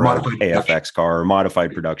AFX car or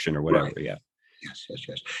modified production or whatever. Right. Yeah. Yes.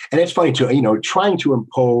 And it's funny too, trying to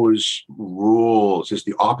impose rules is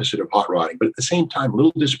the opposite of hot rodding, but at the same time, a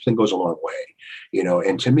little discipline goes a long way,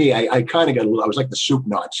 and to me, I kind of got I was like the soup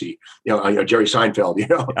Nazi, Jerry Seinfeld,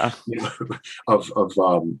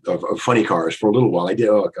 of funny cars for a little while. I did,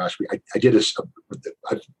 I did this.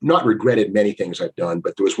 I've not regretted many things I've done,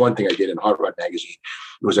 but there was one thing I did in Hot Rod magazine.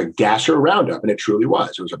 It was a gasser roundup, and it truly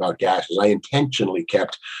was. It was about gases. I intentionally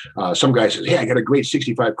kept, some guy says, hey, I got a great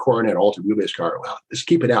 65 Coronet altered wheelbase car. Well, let's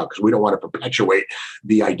keep it out because we don't want to perpetuate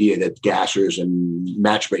the idea that gassers and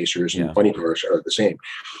match basers and funny cars are the same.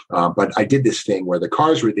 But I did this thing where the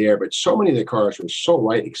cars were there, but so many of the cars were so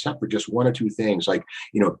right, except for just one or two things, like,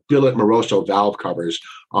 billet Moroso valve covers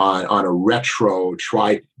on a retro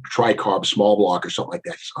tri-carb small block or something like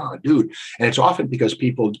that. Oh, dude. And it's often because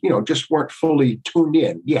people, just weren't fully tuned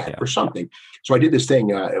in yet or something. So I did this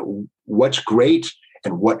thing, what's great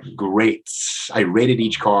and what greats. I rated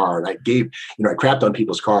each car, and I gave, I crapped on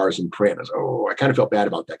people's cars in print. I kind of felt bad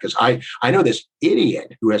about that because I know this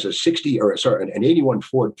idiot who has an 81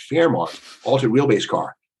 Ford Fairmont altered wheelbase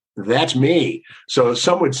car. That's me. So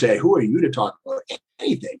some would say, who are you to talk about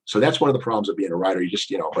anything? So that's one of the problems of being a writer. You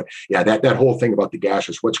just, but yeah, that whole thing about the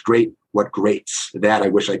gassers, what's great, what greats, that I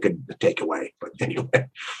wish I could take away. But anyway.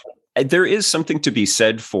 There is something to be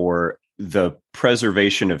said for the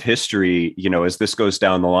preservation of history, as this goes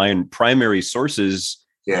down the line, primary sources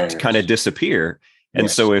kind of disappear.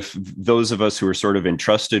 And so if those of us who are sort of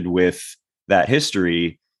entrusted with that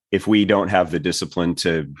history, if we don't have the discipline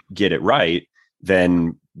to get it right,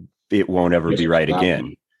 then it won't ever be right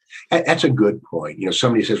again. That's a good point.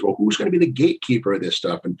 Somebody says, well, who's going to be the gatekeeper of this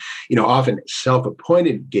stuff? And, often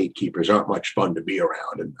self-appointed gatekeepers aren't much fun to be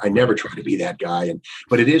around. And I never try to be that guy.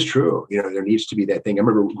 But it is true. There needs to be that thing. I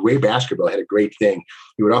remember Ray Baskerville had a great thing.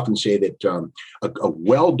 He would often say that a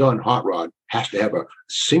well-done hot rod has to have a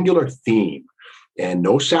singular theme and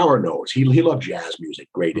no sour notes. He loved jazz music,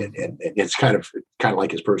 great. And it's kind of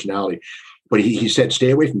like his personality. But he said,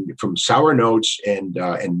 stay away from sour notes and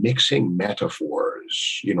mixing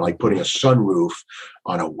metaphors, like putting a sunroof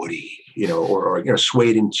on a Woody, or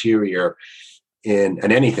suede interior. in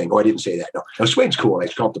anything. Oh, I didn't say that. No, now, suede's cool.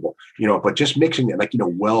 It's comfortable, but just mixing it, like,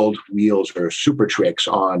 weld wheels or super tricks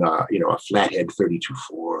on, a flathead 32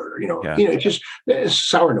 Ford, Yeah. it's just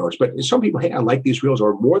sour notes. But some people, hey, I like these wheels,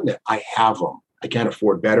 or more than that, I have them. I can't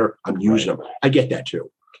afford better. I'm using them. I get that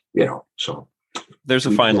too, so. There's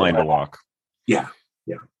a fine line to walk. Yeah.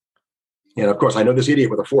 Yeah. And of course, I know this idiot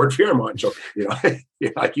with a Ford Fairmont. So,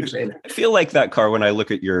 I keep saying that. I feel like that car, when I look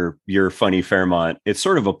at your funny Fairmont, it's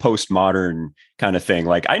sort of a postmodern kind of thing.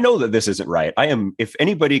 Like, I know that this isn't right. If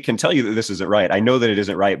anybody can tell you that this isn't right, I know that it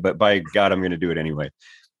isn't right, but by God, I'm going to do it anyway.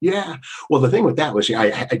 Yeah. Well, the thing with that was,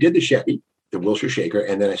 I did the Chevy, the Wilshire Shaker,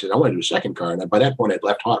 and then I said, I want to do a second car. And by that point, I'd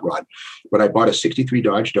left Hot Rod, but I bought a 63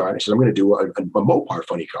 Dodge Dart. I said, I'm going to do a Mopar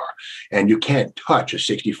funny car. And you can't touch a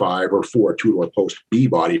 65 or 4 two-door post B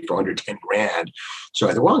body for under 10 grand. So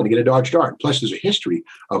I thought, well, I'm going to get a Dodge Dart. Plus, there's a history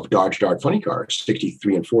of Dodge Dart funny cars,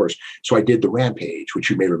 63 and 4s. So I did the Rampage, which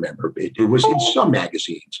you may remember. It was in some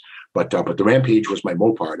magazines. But the Rampage was my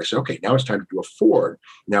Mopar. And I said, okay, now it's time to do a Ford.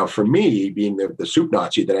 Now, for me, being the soup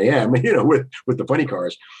Nazi that I am, with the funny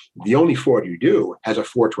cars, the only Ford you do has a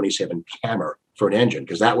 427 Cammer for an engine,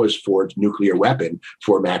 because that was Ford's nuclear weapon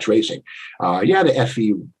for match racing. The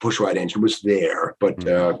FE pushrod engine was there, but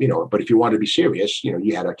but if you wanted to be serious,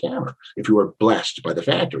 you had a Cammer if you were blessed by the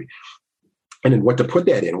factory. And then what to put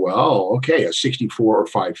that in? Well, okay, a 64 or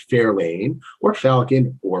 5 Fairlane or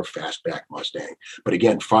Falcon or Fastback Mustang. But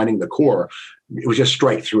again, finding the core, it was just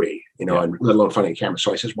strike three, and let alone finding a Camry.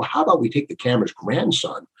 So I says, well, how about we take the Camry's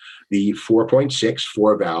grandson, the 4.6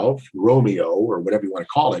 4-valve Romeo, or whatever you want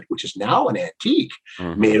to call it, which is now an antique,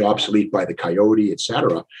 made obsolete by the Coyote,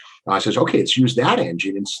 etc. I says, okay, let's use that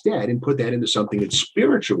engine instead and put that into something that's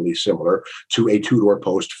spiritually similar to a two-door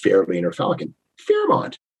post Fairlane or Falcon.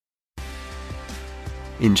 Fairmont.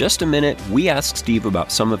 In just a minute, we ask Steve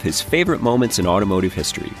about some of his favorite moments in automotive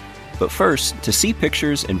history. But first, to see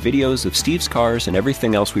pictures and videos of Steve's cars and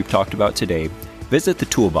everything else we've talked about today, visit the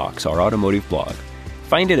Toolbox, our automotive blog.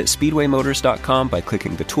 Find it at speedwaymotors.com by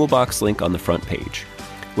clicking the Toolbox link on the front page.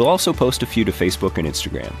 We'll also post a few to Facebook and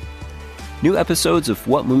Instagram. New episodes of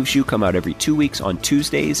What Moves You come out every 2 weeks on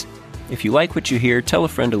Tuesdays. If you like what you hear, tell a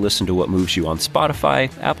friend to listen to What Moves You on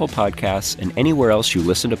Spotify, Apple Podcasts, and anywhere else you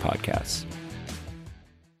listen to podcasts.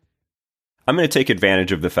 I'm going to take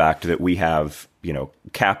advantage of the fact that we have,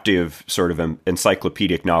 captive sort of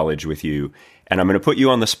encyclopedic knowledge with you. And I'm going to put you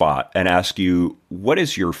on the spot and ask you, what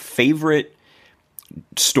is your favorite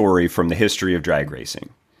story from the history of drag racing?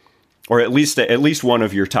 Or at least one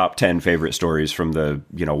of your top 10 favorite stories from the,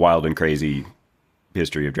 wild and crazy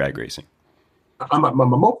history of drag racing. I'm a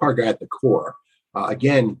Mopar guy at the core.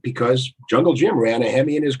 Again, because Jungle Jim ran a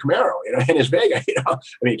Hemi in his Camaro, in his Vega,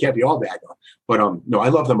 it can't be all bad. But no, I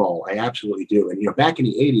love them all. I absolutely do. And, back in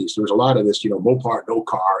the 80s, there was a lot of this, Mopar, no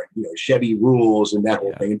car, and, Chevy rules and that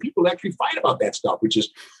whole thing. And people actually fight about that stuff, and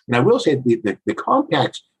I will say the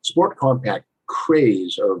sport compact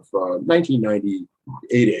craze of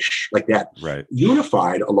 1998-ish, like that, right,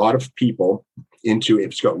 unified a lot of people into, if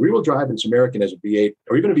it's got rear-wheel drive and it's American as a V8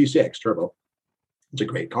 or even a V6 turbo, it's a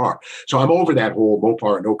great car. So I'm over that whole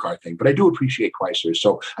Mopar and no car thing, but I do appreciate Chrysler.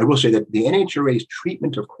 So I will say that the NHRA's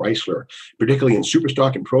treatment of Chrysler, particularly in super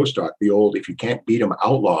stock and pro stock, the old, if you can't beat them,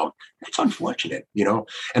 outlaw, that's unfortunate,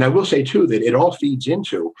 And I will say too, that it all feeds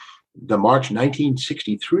into the March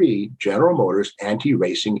 1963 General Motors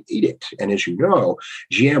anti-racing edict. And as you know,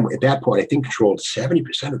 GM at that point, I think, controlled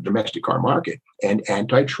 70% of the domestic car market, and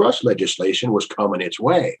antitrust legislation was coming its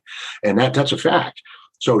way. And that's a fact.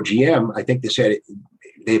 So GM, I think they said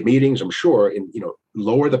they have meetings, I'm sure, and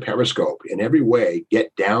lower the periscope in every way,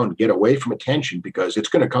 get away from attention, because it's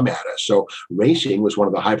going to come at us. So racing was one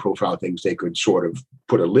of the high-profile things they could sort of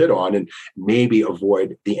put a lid on and maybe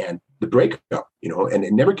avoid the breakup, and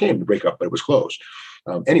it never came to breakup, but it was close.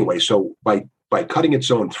 Anyway, so by cutting its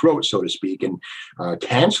own throat, so to speak, and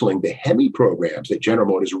canceling the Hemi programs that General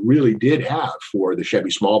Motors really did have for the Chevy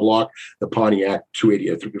small block, the Pontiac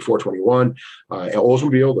 280, 421,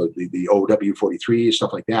 Oldsmobile, the OW43,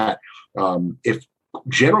 stuff like that. If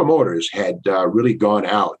General Motors had really gone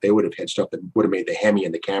out, they would have had stuff that would have made the Hemi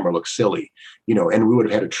and the Camry look silly, and we would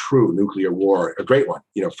have had a true nuclear war, a great one,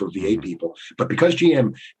 for V8 people. But because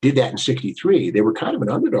GM did that in 63, they were kind of an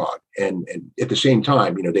underdog. And at the same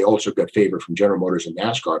time, they also got favor from General Motors and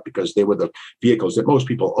NASCAR, because they were the vehicles that most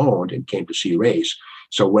people owned and came to see race.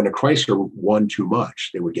 So when a Chrysler won too much,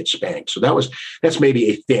 they would get spanked. So that's maybe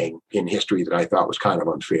a thing in history that I thought was kind of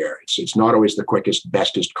unfair. It's not always the quickest,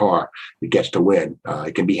 bestest car that gets to win.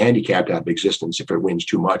 It can be handicapped out of existence if it wins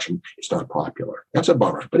too much and it's not popular. That's a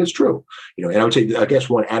bummer, but it's true. And I would say, I guess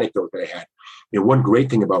one anecdote that I had, one great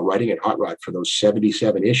thing about writing at Hot Rod for those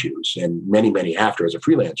 77 issues and many, many after as a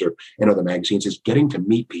freelancer in other magazines is getting to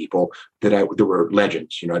meet people that were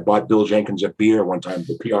legends. I bought Bill Jenkins a beer one time at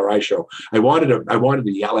the PRI show. I wanted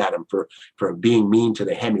to yell at him for being mean to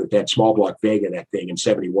the Hemi with that small block Vega, that thing in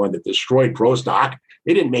 71 that destroyed Pro Stock.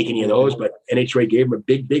 They didn't make any of those, but NHRA gave him a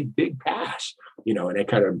big, big, big pass, and that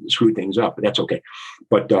kind of screwed things up, but that's okay.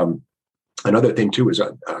 But another thing too is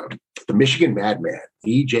the Michigan Madman,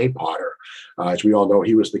 E.J. Potter. As we all know,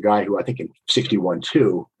 he was the guy who I think in 61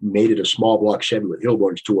 too made it a small block Chevy with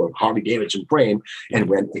Hilborns to a Harley Davidson frame and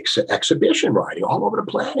went exhibition riding all over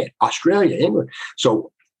the planet, Australia, England.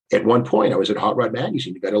 So at one point, I was at Hot Rod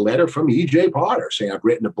Magazine. I got a letter from E.J. Potter saying, I've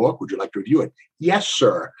written a book. Would you like to review it? Yes,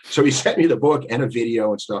 sir. So he sent me the book and a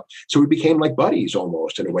video and stuff. So we became like buddies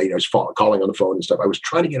almost in a way. I was calling on the phone and stuff. I was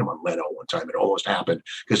trying to get him on Leno one time. It almost happened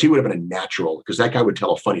because he would have been a natural, because that guy would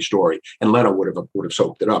tell a funny story and Leno would have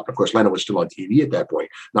soaked it up. Of course, Leno was still on TV at that point,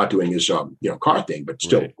 not doing his car thing, but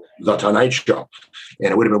still The Tonight Show.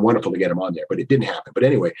 And it would have been wonderful to get him on there, but it didn't happen. But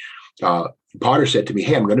anyway, Potter said to me,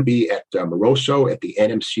 hey, I'm going to be at Moroso at the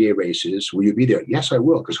NMCA races. Will you be there? Yes, I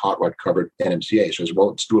will, because Hot Rod covered NMCA. So I said, well,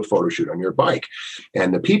 let's do a photo shoot on your bike.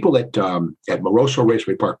 And the people at Moroso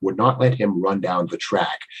Raceway Park would not let him run down the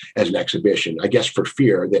track as an exhibition, I guess for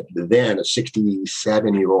fear that then a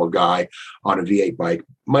 67-year-old guy on a V8 bike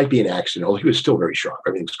might be an accident. Although he was still very sharp.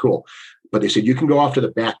 Everything's cool. But they said, you can go off to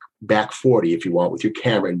the back 40 if you want with your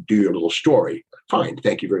camera and do your little story. Fine,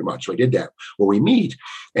 thank you very much. So I did that. Well, we meet,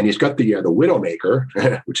 and he's got the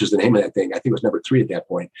Widowmaker, which is the name of that thing. I think it was number 3 at that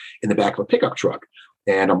point, in the back of a pickup truck.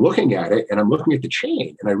 And I'm looking at it, and I'm looking at the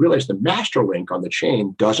chain, and I realized the master link on the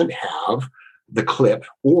chain doesn't have the clip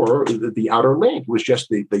or the outer link. It was just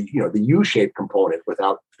the U-shaped component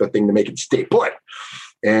without the thing to make it stay put.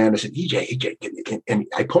 And I said, EJ, and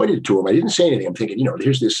I pointed to him. I didn't say anything. I'm thinking,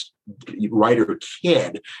 here's this writer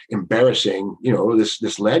kid embarrassing,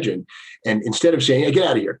 this legend. And instead of saying, hey, get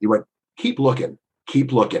out of here, he went, keep looking.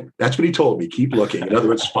 Keep looking. That's what he told me. Keep looking. In other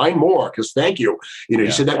words, find more, because thank you.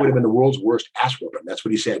 He said that would have been the world's worst ass whooping. That's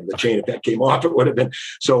what he said. The chain, if that came off, it would have been.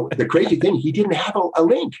 So the crazy thing, he didn't have a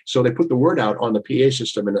link. So they put the word out on the PA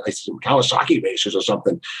system, and some Kawasaki bases or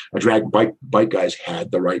something. A drag bike guys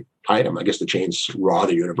had the right item. I guess the chain's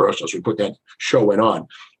rather universal. So we put that show went on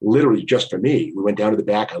literally just for me. We went down to the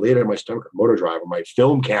back. I laid on my stomach, motor drive, my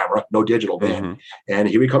film camera, no digital then. Mm-hmm. And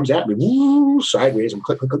here he comes at me, woo, sideways, and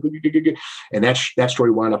click. And that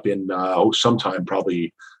story wound up in sometime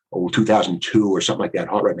probably 2002 or something like that,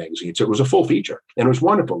 Hot Rod Magazine. So it was a full feature, and it was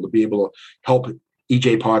wonderful to be able to help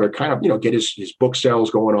E.J. Potter kind of, get his book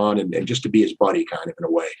sales going on and just to be his buddy kind of in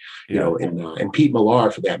a way, and Pete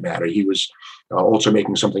Millar for that matter. He was also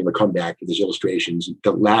making something of a comeback with his illustrations.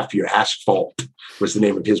 The Laugh Your Asphalt was the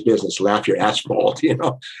name of his business, Laugh Your Asphalt, and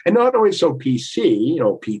not always so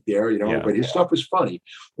PC, Pete there, but his stuff was funny.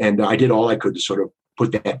 And I did all I could to sort of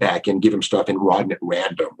put that back and give him stuff. And Rodden at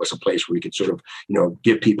Random was a place where we could sort of,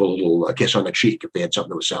 give people a little kiss on the cheek if they had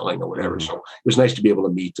something that was selling or whatever. Mm-hmm. So it was nice to be able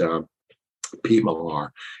to meet Pete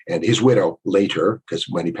Millar and his widow later, because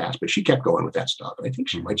when he passed, but she kept going with that stuff. And I think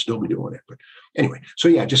she might still be doing it. But anyway, so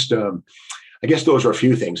yeah, just I guess those are a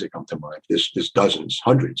few things that come to mind. There's dozens,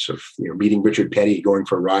 hundreds of, meeting Richard Petty, going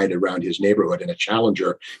for a ride around his neighborhood in a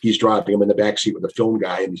Challenger. He's driving him in the backseat with a film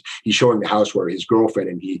guy, and he's showing the house where his girlfriend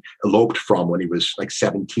and he eloped from when he was like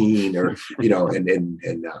 17 or,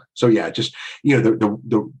 so yeah, just,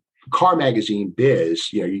 the car magazine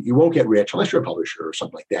biz, you won't get rich unless you're a publisher or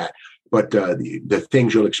something like that. But the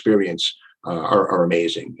things you'll experience are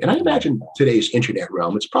amazing. And I imagine today's internet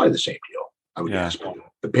realm, it's probably the same deal. I would guess.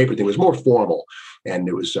 The paper thing was more formal, and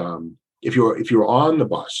it was if you were on the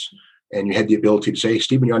bus and you had the ability to say, hey,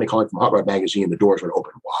 Steve Mignani calling from Hot Rod Magazine, the doors would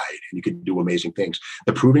open wide and you could do amazing things.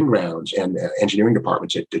 The proving grounds and engineering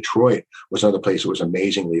departments at Detroit was another place that was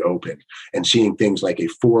amazingly open, and seeing things like a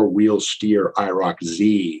 4-wheel steer IROC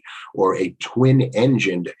Z or a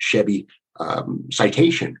twin-engined Chevy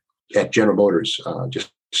Citation at General Motors,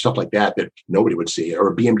 just stuff like that nobody would see, or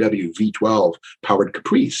a BMW V12 powered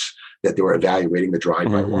Caprice that they were evaluating the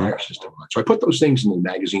drive-by-wire system on. So I put those things in the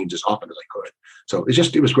magazines as often as I could. So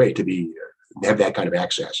it was great to have that kind of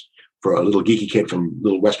access for a little geeky kid from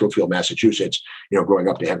little Westfield, Massachusetts, growing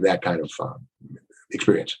up, to have that kind of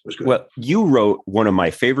experience. It was good. Well, you wrote one of my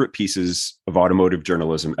favorite pieces of automotive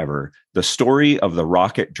journalism ever, the story of the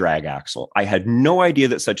rocket drag axle. I had no idea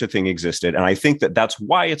that such a thing existed. And I think that that's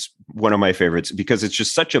why it's one of my favorites, because it's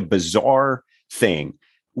just such a bizarre thing.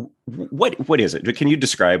 What is it? Can you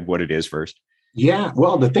describe what it is first? Yeah,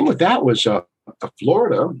 well, the thing with that was a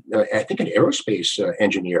Florida, I think an aerospace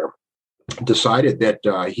engineer decided that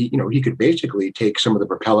he could basically take some of the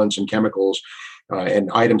propellants and chemicals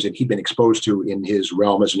and items that he'd been exposed to in his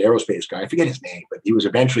realm as an aerospace guy. I forget his name, but he was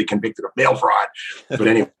eventually convicted of mail fraud. But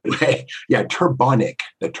anyway, yeah,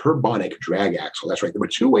 the turbonic drag axle. That's right. There were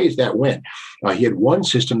two ways that went. He had one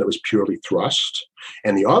system that was purely thrust,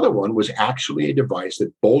 and the other one was actually a device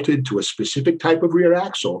that bolted to a specific type of rear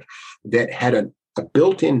axle that had a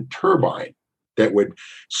built-in turbine that would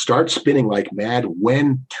start spinning like mad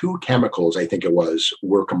when two chemicals, I think it was,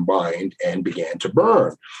 were combined and began to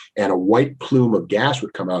burn. And a white plume of gas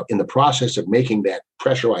would come out. In the process of making that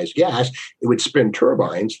pressurized gas, it would spin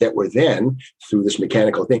turbines that were then, through this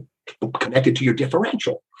mechanical thing, connected to your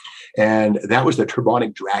differential. And that was the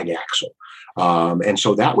turbonic drag axle. And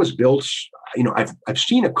so that was built, I've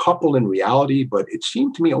seen a couple in reality, but it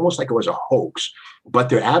seemed to me almost like it was a hoax. But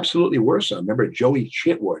there absolutely were some. Remember Joey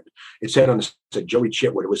Chitwood? It said Joey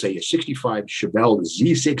Chitwood. It was a 65 Chevelle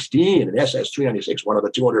Z16, an SS396, one of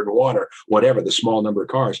the 201 or whatever, the small number of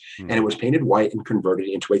cars. And it was painted white and converted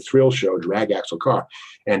into a thrill show drag axle car.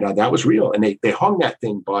 And that was real. And they hung that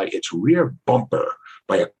thing by its rear bumper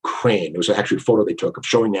by a crane. It was actually a photo they took of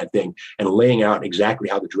showing that thing and laying out exactly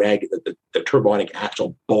how the turbonic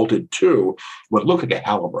axle bolted to what looked like a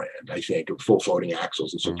Hallebrand, I think, of full floating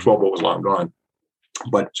axles. And so 12 was long gone.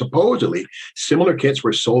 But supposedly, similar kits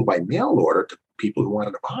were sold by mail order to people who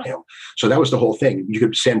wanted to buy them. So that was the whole thing. You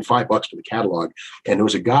could send $5 to the catalog. And there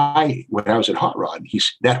was a guy, when I was at Hot Rod,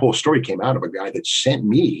 that whole story came out of a guy that sent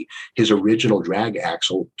me his original drag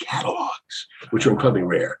axle catalogs, which were incredibly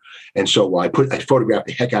rare. And so I photographed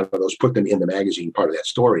the heck out of those, put them in the magazine, part of that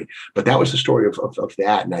story. But that was the story of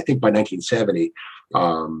that. And I think by 1970,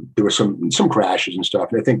 there were some crashes and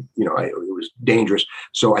stuff. And I think, it was dangerous.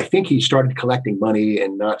 So I think he started collecting money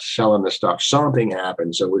and not selling the stuff. Something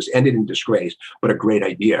happened. So it was ended in disgrace, but a great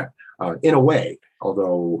idea in a way.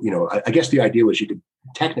 Although, I guess the idea was you could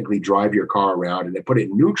technically drive your car around and then put it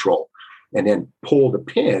in neutral and then pull the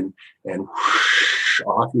pin and whoosh,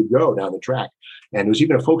 off you go down the track. And there was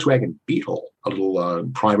even a Volkswagen Beetle, a little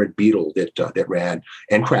primered Beetle that ran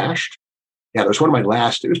and crashed. Yeah, that was one of my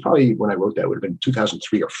last. It was probably when I wrote that, it would have been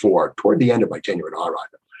 2003 or 4, toward the end of my tenure at Hot Rod.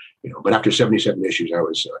 But after 77 issues, I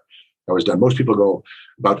was done. Most people go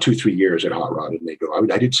about 2-3 years at Hot Rod, and they go.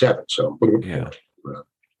 I did 7. So yeah.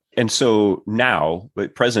 And so now,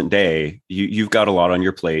 but present day, you've got a lot on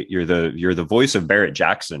your plate. You're the voice of Barrett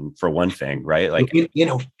Jackson, for one thing, right? Like,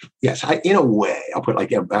 yes, in a way, I'll put it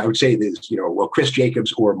like I would say this. Chris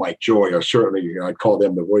Jacobs or Mike Joy are certainly, I'd call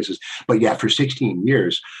them the voices. But yeah, for 16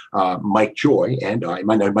 years, Mike Joy and I,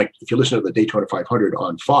 Mike, if you listen to the Daytona 500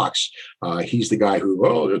 on Fox, he's the guy who,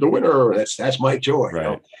 you're the winner. That's Mike Joy.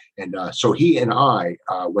 Right. And so he and I,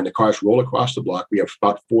 when the cars roll across the block, we have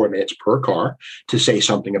about 4 minutes per car to say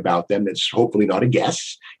something about them that's hopefully not a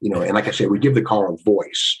guess, and like I said, we give the car a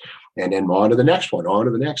voice, and then on to the next one, on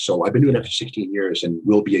to the next. So I've been doing that for 16 years, and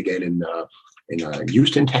we'll be again in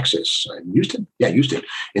Houston, Texas. Houston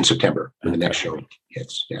in September when the next show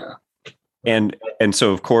hits. Yeah. And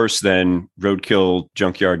so, of course, then Roadkill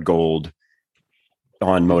Junkyard Gold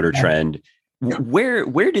on Motor Trend. Yeah.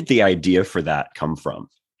 Where did the idea for that come from?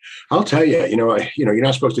 I'll tell you, you're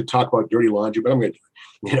not supposed to talk about dirty laundry, but I'm going to.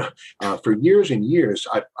 For years and years,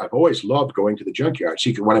 I've always loved going to the junkyard.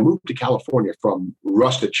 See, when I moved to California from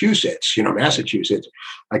Massachusetts,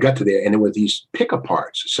 I got to there, and there were these pickup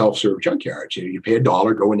parts, self-serve junkyards. You pay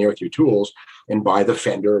 $1, go in there with your tools, and buy the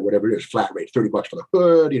fender, whatever it is, flat rate, $30 for the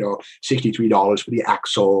hood, $63 for the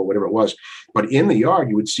axle, whatever it was. But in the yard,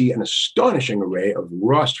 you would see an astonishing array of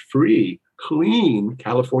rust-free, clean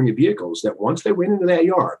California vehicles that once they went into that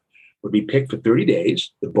yard, would be picked for 30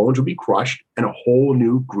 days, the bones would be crushed, and a whole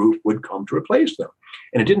new group would come to replace them.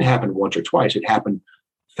 And it didn't happen once or twice. It happened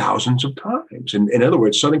thousands of times. And in other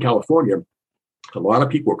words, Southern California, a lot of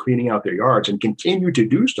people were cleaning out their yards and continued to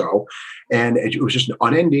do so. And it was just an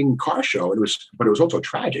unending car show. But it was also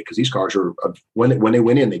tragic because these cars were, when they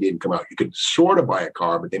went in, they didn't come out. You could sort of buy a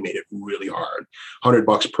car, but they made it really hard.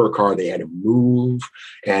 $100 per car, they had to move.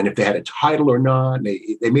 And if they had a title or not,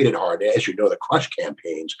 they made it hard. As you know, the crush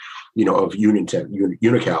campaigns, of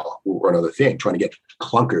Unical were another thing, trying to get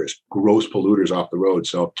clunkers, gross polluters off the road.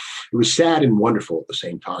 So it was sad and wonderful at the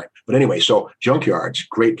same time. But anyway, so junkyards,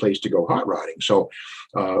 great place to go hot rodding. So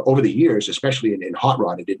over the years, especially in hot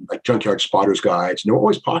rod, I did like junkyard spotters guides, and they were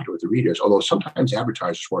always popular with the readers, although sometimes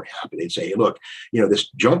advertisers weren't happy. They'd say, hey, look, this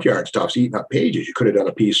junkyard stuff's eating up pages. You could have done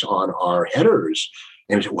a piece on our headers.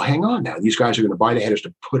 And we said, well, hang on now. These guys are going to buy the headers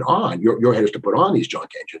to put on, your headers to put on these junk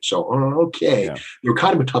engines. So, okay. Yeah. You're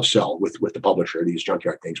kind of a tough sell with the publisher, these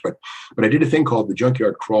junkyard things. But I did a thing called the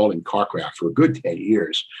Junkyard Crawl in Carcraft for a good 10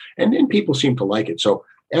 years. And then people seemed to like it. So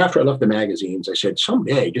after I left the magazines, I said,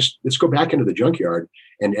 someday, just let's go back into the junkyard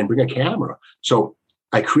and bring a camera. So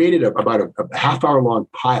I created about a half hour long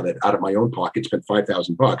pilot out of my own pocket, spent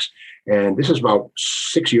 $5,000. And this is about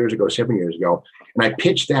 7 years ago. And I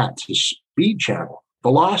pitched that to Speed Channel,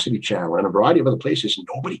 Velocity Channel, and a variety of other places. And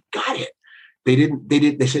nobody got it. They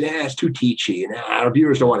said, it's too teachy, and our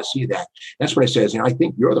viewers don't want to see that. That's when I says, I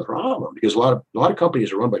think you're the problem, because a lot of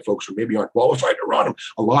companies are run by folks who maybe aren't qualified to run them.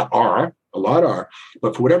 A lot are,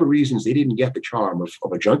 but for whatever reasons, they didn't get the charm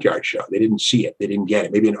of a junkyard show. They didn't see it. They didn't get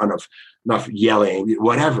it. Maybe enough yelling,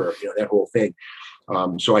 whatever, that whole thing.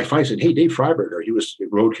 So I finally said, hey, Dave Freiberger, he was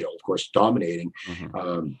at Roadkill, of course, dominating.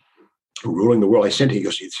 Ruling the world. I sent it. He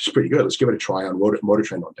goes, it's pretty good. Let's give it a try on Motor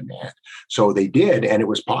Trend on Demand. So they did, and it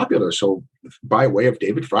was popular. So by way of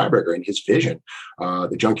David Freiberger and his vision,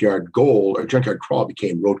 the Junkyard Gold or Junkyard Crawl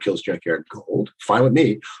became Roadkill's Junkyard Gold. Fine with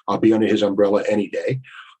me. I'll be under his umbrella any day.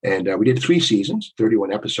 And we did 3 seasons,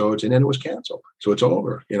 31 episodes, and then it was canceled. So it's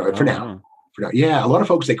over, for now. Yeah, a lot of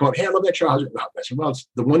folks, they come up, hey, I love that show. I said, well, it's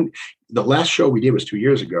the last show we did was 2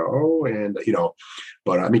 years ago. And,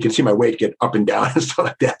 but you can see my weight get up and down and stuff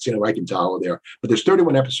like that. So, I can tell there. But there's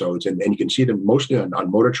 31 episodes, and you can see them mostly on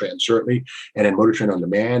Motor Trend, certainly, and then Motor Trend on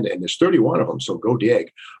Demand. And there's 31 of them. So go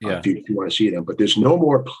dig if you want to see them. But there's no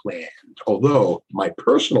more planned. Although my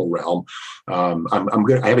personal realm, I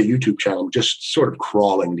have a YouTube channel. I'm just sort of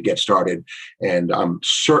crawling to get started. And I'm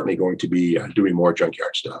certainly going to be doing more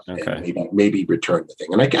junkyard stuff. Okay. And maybe return the thing.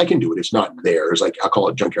 And I can do it. It's not theirs. Like I'll call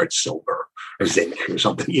it Junkyard Silver or Zinc or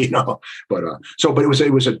something, But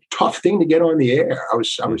it was a tough thing to get on the air. I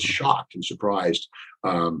was shocked and surprised,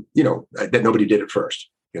 that nobody did it first,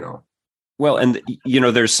 Well, and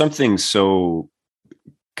there's something so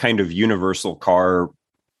kind of universal car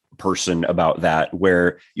person about that,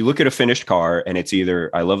 where you look at a finished car and it's either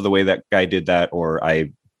I love the way that guy did that, or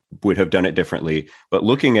I would have done it differently. But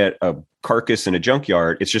looking at a carcass in a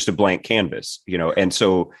junkyard, it's just a blank canvas, and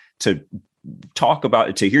so to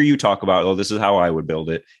hear you talk about, oh, this is how I would build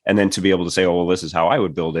it, and then to be able to say, oh, well, this is how I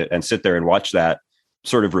would build it, and sit there and watch that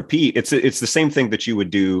sort of repeat. It's the same thing that you would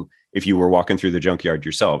do if you were walking through the junkyard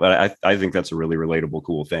yourself. I think that's a really relatable,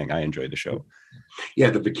 cool thing. I enjoy the show. Yeah,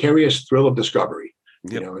 the vicarious thrill of discovery.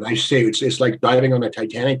 Yep. And I say it's like diving on the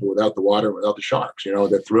Titanic without the water, without the sharks,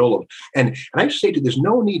 the thrill of, and I just say there's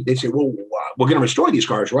no need. They say, well, we're going to restore these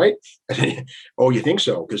cars, right? Oh, you think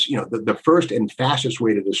so? Because, the first and fastest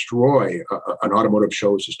way to destroy an automotive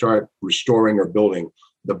show is to start restoring or building.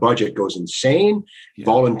 The budget goes insane. Yeah.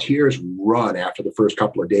 Volunteers run after the first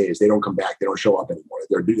couple of days. They don't come back. They don't show up anymore.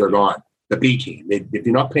 They're gone. The B team. If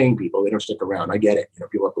you're not paying people, they don't stick around. I get it.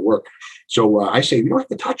 People have to work. So I say, you don't have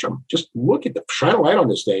to touch them. Just look at shine a light on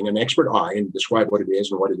this thing, an expert eye, and describe what it is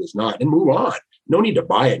and what it is not, and move on. No need to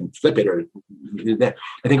buy it and flip it. Or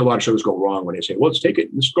I think a lot of shows go wrong when they say, well, let's take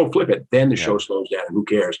it, let's go flip it. Then the show slows down, and who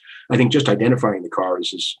cares? I think just identifying the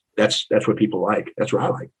cars that's what people like. That's what I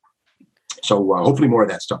like. So hopefully more of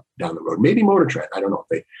that stuff down the road. Maybe Motor Trend. I don't know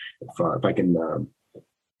if I can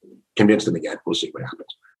convince them again. We'll see what happens.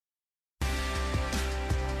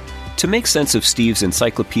 To make sense of Steve's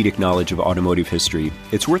encyclopedic knowledge of automotive history,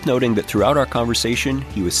 it's worth noting that throughout our conversation,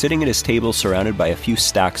 he was sitting at his table surrounded by a few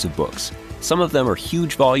stacks of books. Some of them are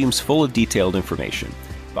huge volumes full of detailed information.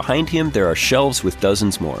 Behind him, there are shelves with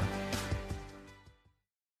dozens more.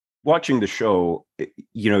 Watching the show,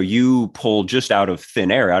 you pull just out of thin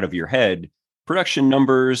air, out of your head, production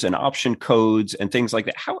numbers and option codes and things like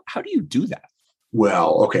that. How do you do that?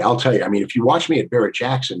 Well, okay, I'll tell you. If you watch me at Barrett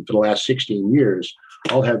Jackson for the last 16 years,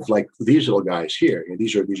 I'll have like these little guys here.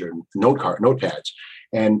 These are notepads,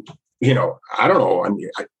 and I don't know.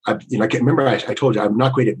 I can remember. I told you I'm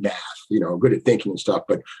not great at math. I'm good at thinking and stuff,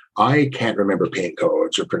 but I can't remember paint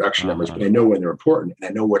codes or production numbers. But I know when they're important, and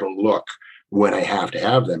I know where to look when I have to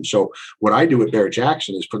have them. So what I do at Barrett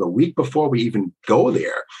Jackson is for the week before we even go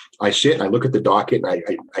there, I sit and I look at the docket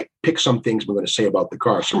and I pick some things I'm going to say about the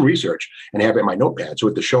car, some research, and have it in my notepad. So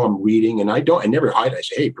at the show I'm reading, and I never hide. I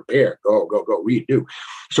say, hey, prepare, go, read, do.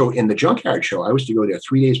 So in the junkyard show, I was to go there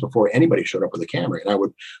 3 days before anybody showed up with a camera, and I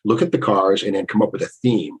would look at the cars and then come up with a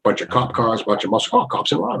theme, bunch of cop cars, bunch of muscle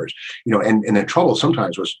cops and robbers, and the trouble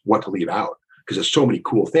sometimes was what to leave out, because there's so many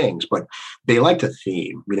cool things, but they like to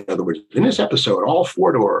theme. In other words, in this episode, all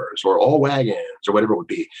 4-doors or all wagons or whatever it would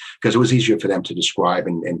be, because it was easier for them to describe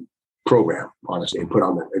and program, honestly, and put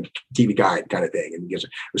on the TV guide kind of thing. And he goes,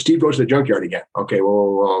 well, Steve goes to the junkyard again. Okay,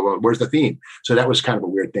 well, where's the theme? So that was kind of a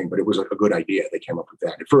weird thing, but it was a good idea. They came up with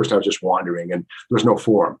that. At first, I was just wandering, and there was no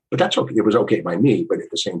form, but that's okay. It was okay by me, but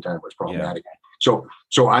at the same time, it was problematic. Yeah.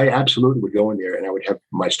 So I absolutely would go in there, and I would have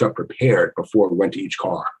my stuff prepared before we went to each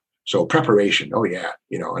car. So preparation, oh yeah,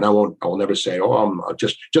 and I will never say, oh,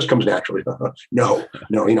 just comes naturally. No,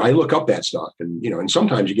 I look up that stuff, and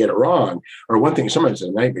sometimes you get it wrong. Or one thing, sometimes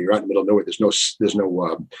at night, you're out in the middle of nowhere, there's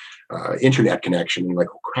no internet connection. And you're like,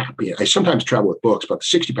 oh crap. Yeah. I sometimes travel with books, but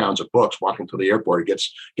 60 pounds of books walking through the airport, it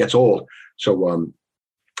gets old. So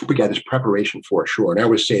we got this preparation for sure. And I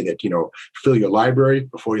always say that, fill your library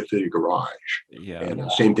before you fill your garage. Yeah. And the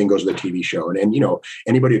same thing goes with the TV show. And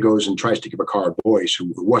anybody who goes and tries to give a car a voice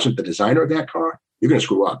who wasn't the designer of that car, you're going to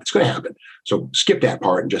screw up. It's going to happen. So skip that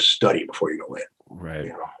part and just study before you go in.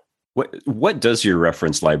 Right. What does your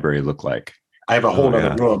reference library look like? I have a whole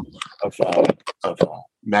other room of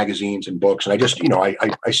magazines and books, and I just,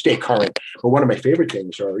 I stay current. But one of my favorite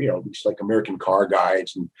things are, these like American car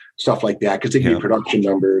guides and stuff like that, because they give you production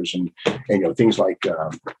numbers and things like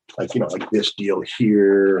this deal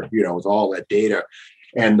here, with all that data.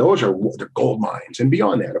 And those are the gold mines. And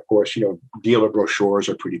beyond that, of course, dealer brochures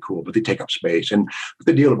are pretty cool, but they take up space. And with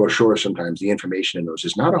the dealer brochures, sometimes the information in those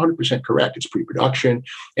is not 100% correct. It's pre-production,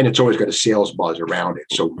 and it's always got a sales buzz around it.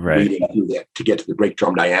 So reading through that to get to the brake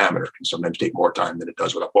drum diameter can sometimes take more time than it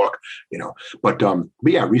does with a book, But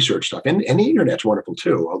yeah, research stuff. And the internet's wonderful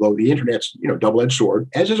too, although the internet's, double-edged sword,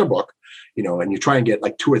 as is a book, and you try and get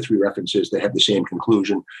like 2 or 3 references that have the same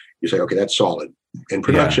conclusion. You say, okay, that's solid. And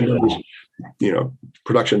production numbers,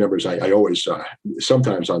 production numbers, I always,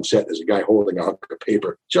 sometimes on set, there's a guy holding a hunk of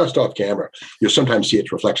paper just off camera. You'll sometimes see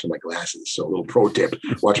its reflection in my glasses. So a little pro tip,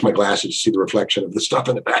 watch my glasses, see the reflection of the stuff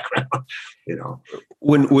in the background,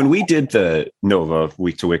 When we did the Nova,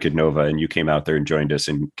 Week to Wicked Nova, and you came out there and joined us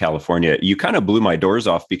in California, you kind of blew my doors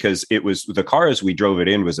off, because it was the car as we drove it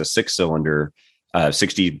in was a 6-cylinder,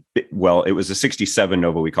 it was a 67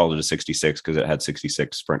 Nova. We called it a 66 because it had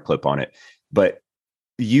 66 front clip on it. But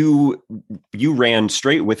you ran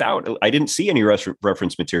straight without, I didn't see any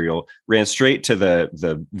reference material, ran straight to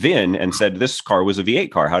the VIN and said, this car was a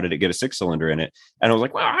V8 car. How did it get a 6-cylinder in it? And I was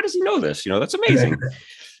like, wow, how does he know this? That's amazing.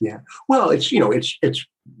 Yeah. Well, it's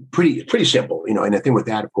pretty simple, and the thing with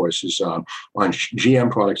that, of course, is on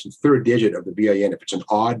GM products, the third digit of the VIN, if it's an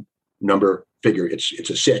odd number figure, it's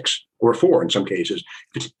a 6 or a 4 in some cases.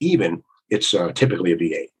 If it's even, it's typically a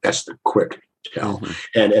V8. That's the quick tell.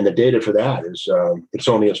 Mm-hmm. And the data for that is it's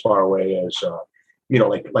only as far away as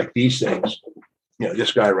like these things.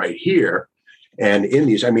 This guy right here, and in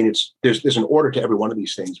these, there's an order to every one of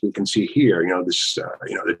these things. We can see here, this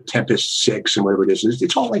the Tempest 6 and whatever it is.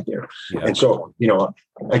 It's all right there. Yeah. And so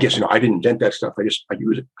I guess I didn't invent that stuff. I use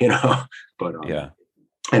it. But yeah.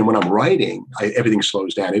 And when I'm writing, everything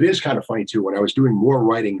slows down. It is kind of funny too. When I was doing more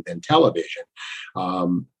writing than television,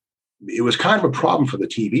 it was kind of a problem for the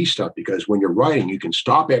TV stuff, because when you're writing, you can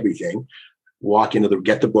stop everything, walk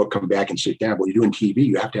get the book, come back and sit down. But when you're doing TV,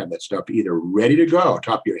 you have to have that stuff either ready to go,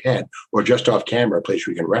 top of your head, or just off camera, a place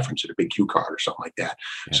where you can reference it, a big cue card or something like that.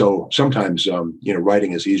 Yeah. So sometimes,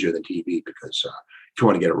 writing is easier than TV, because if you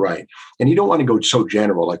want to get it right, and you don't want to go so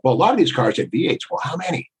general, like, well, a lot of these cars have V8s. Well, how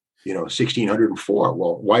many? 1,604.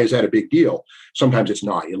 Well, why is that a big deal? Sometimes it's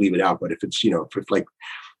not. You leave it out. But if it's, if it's like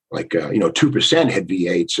 2% had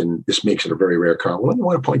V8s, and this makes it a very rare car, well, you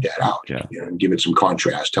want to point that out, and give it some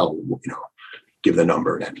contrast. Give the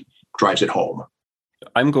number, and that drives it home.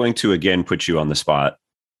 I'm going to again put you on the spot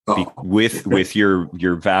with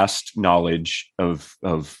your vast knowledge of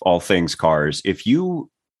all things cars. If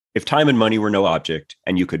time and money were no object,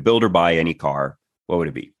 and you could build or buy any car, what would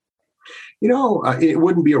it be? It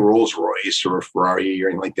wouldn't be a Rolls Royce or a Ferrari or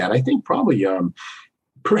anything like that. I think probably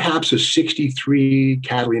perhaps a 63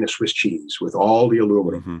 Catalina Swiss cheese with all the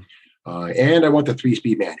aluminum. Mm-hmm. And I want the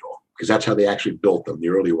 3-speed manual, because that's how they actually built them, the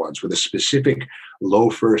early ones, with a specific low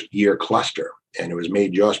first gear cluster. And it was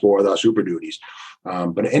made just for the Super Duties.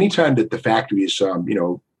 But anytime that the factories,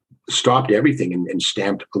 stopped everything and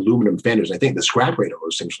stamped aluminum fenders, I think the scrap rate of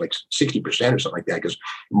those things was like 60% or something like that, because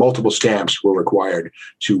multiple stamps were required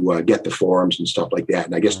to get the forms and stuff like that.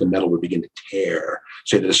 And I guess the metal would begin to tear,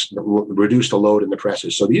 so to reduce the load in the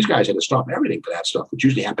presses. So these guys had to stop everything for that stuff, which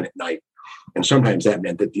usually happened at night. And sometimes that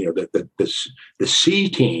meant that, the C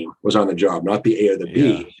team was on the job, not the A or the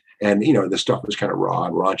B. Yeah. And, the stuff was kind of raw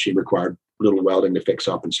and raunchy, required little welding to fix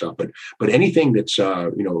up and stuff. But anything that's,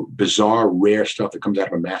 bizarre, rare stuff that comes out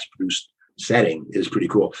of a mass-produced setting is pretty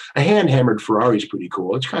cool. A hand-hammered Ferrari is pretty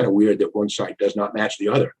cool. It's kind of weird that one side does not match the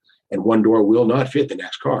other, and one door will not fit the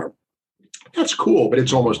next car. That's cool, but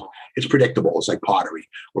it's predictable. It's like pottery.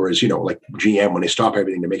 Whereas, like GM, when they stop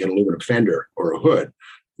everything to make an aluminum fender or a hood,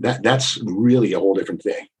 that's really a whole different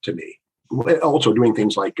thing to me. Also doing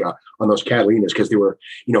things like on those Catalinas, because they were,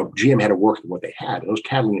 GM had to work with what they had. And those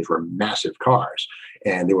Catalinas were massive cars.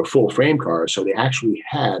 and they were full frame cars. So they actually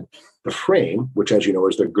had the frame, which, as you know,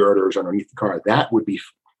 is the girders underneath the car, that would be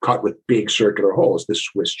cut with big circular holes, the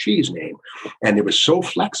Swiss cheese name. And it was so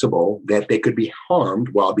flexible that they could be harmed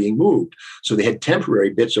while being moved. So they had temporary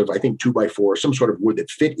bits of, I think, 2x4, some sort of wood that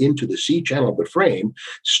fit into the C channel of the frame.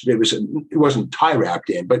 It wasn't tie wrapped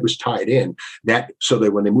in, but it was tied in that so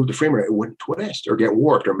that when they moved the frame around, it wouldn't twist or get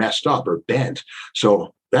warped or messed up or bent.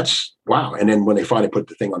 So that's wow. And then when they finally put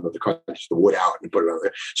the thing under the car, just the wood out and put it on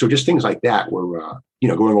there. So just things like that were,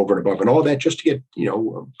 going over and above, and all that just to get,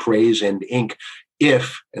 praise and ink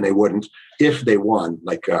and they wouldn't, if they won,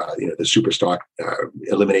 like, the super stock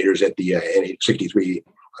eliminators at the NH63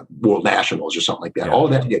 World Nationals or something like that. Yeah. All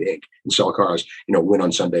of that to get ink and sell cars, win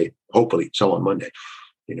on Sunday, hopefully sell on Monday.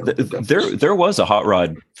 There was a Hot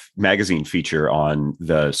Rod magazine feature on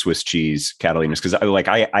the Swiss cheese Catalinas, because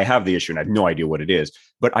I have the issue and I have no idea what it is,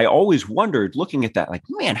 but I always wondered looking at that, like,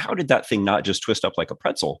 man, how did that thing not just twist up like a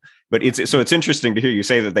pretzel? But it's interesting to hear you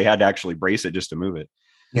say that they had to actually brace it just to move it.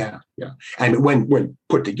 Yeah. And when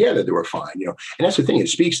put together, they were fine, and that's the thing. It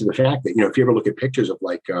speaks to the fact that, if you ever look at pictures of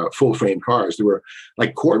like full frame cars, they were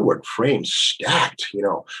like cordwood frames stacked,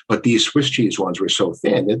 but these Swiss cheese ones were so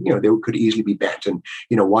thin that, they could easily be bent, and,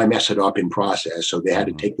 why mess it up in process? So they had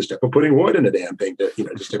to take the step of putting wood in a damn thing to,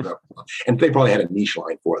 to stick it up. And they probably had a niche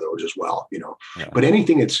line for those as well, Yeah. But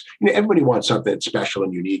anything that's, everybody wants something that's special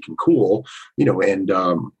and unique and cool, and,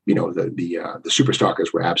 the super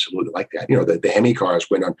stockers were absolutely like that. The Hemi cars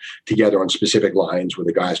went on together on specific lines where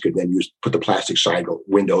the guys could then put the plastic side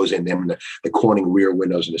windows in them, and the Corning rear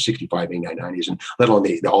windows in the 65 A990s, and let alone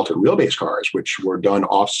the altered wheelbase cars, which were done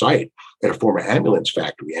off-site at a former ambulance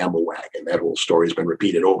factory, Amwagon. That whole story has been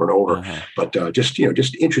repeated over and over. Uh-huh. But just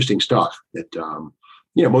interesting stuff that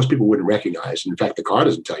most people wouldn't recognize. And in fact, the car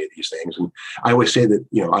doesn't tell you these things. And I always say that,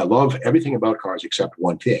 I love everything about cars except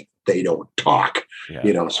one thing: they don't talk.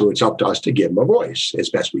 Yeah. So it's up to us to give them a voice as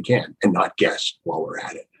best we can and not guess while we're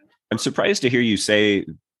at it. I'm surprised to hear you say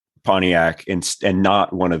Pontiac and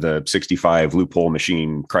not one of the 65 loophole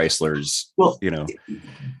machine Chryslers. Well,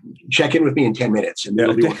 check in with me in 10 minutes, and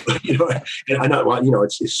there'll be one, and I know,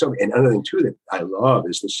 it's so. And another thing too that I love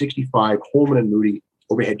is the 65 Holman and Moody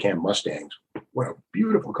overhead cam Mustangs. What a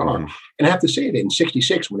beautiful car. Mm. And I have to say that in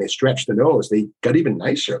 66, when they stretched the nose, they got even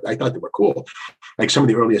nicer. I thought they were cool. Like some of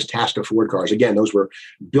the earliest Tasca Ford cars. Again, those were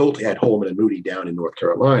built at Holman and Moody down in North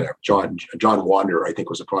Carolina. John Wanderer, I think,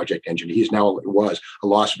 was a project engineer. He was a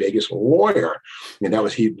Las Vegas lawyer. And that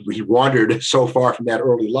was, he wandered so far from that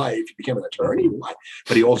early life. He became an attorney,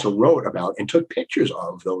 but he also wrote about and took pictures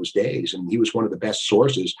of those days. And he was one of the best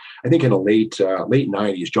sources. I think in the late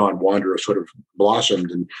 90s, John Wanderer sort of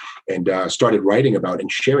blossomed and started writing about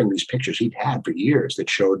and sharing these pictures he'd had for years that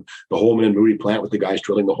showed the Holman and Moody plant with the guys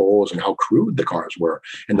drilling the holes and how crude the cars were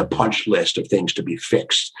and the punch list of things to be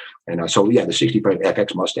fixed. And the 65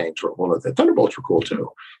 FX Mustangs were one of the Thunderbolts were cool too,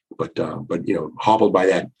 but hobbled by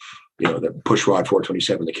that, the pushrod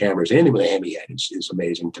 427, the cameras, anything with a Hemi head is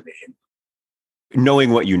amazing to me.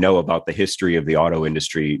 Knowing what you know about the history of the auto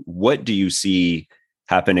industry, what do you see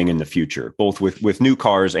happening in the future, both with new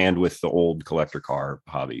cars and with the old collector car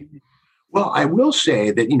hobby? Well, I will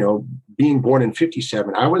say that, being born in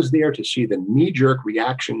 57, I was there to see the knee-jerk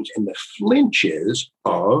reactions and the flinches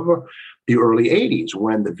of the early 80s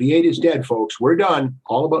when the V8 is dead, folks. We're done.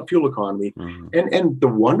 All about fuel economy. Mm-hmm. And the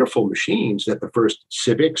wonderful machines that the first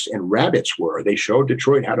Civics and Rabbits were. They showed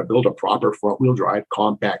Detroit how to build a proper front-wheel drive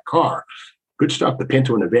compact car. Good stuff. The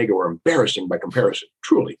Pinto and the Vega were embarrassing by comparison,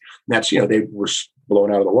 truly. And that's, they were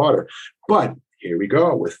blown out of the water. But here we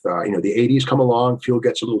go with, the 80s come along, fuel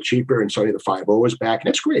gets a little cheaper, and suddenly the 5.0 is back. And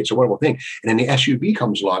it's great. It's a wonderful thing. And then the SUV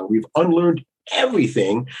comes along. We've unlearned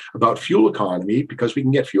everything about fuel economy because we can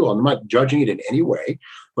get fuel. I'm not judging it in any way,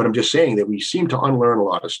 but I'm just saying that we seem to unlearn a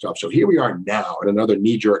lot of stuff. So here we are now at another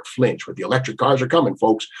knee-jerk flinch with the electric cars are coming,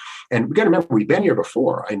 folks. And we got to remember, we've been here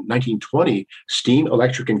before. In 1920, steam,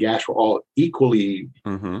 electric, and gas were all equally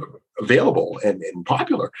available and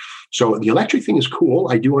popular. So the electric thing is cool.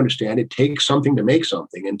 I do understand it takes something to make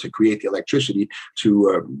something, and to create the electricity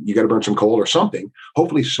you got to burn some coal or something,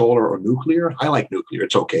 hopefully solar or nuclear. I like nuclear.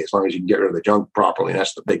 It's okay as long as you can get rid of the junk properly.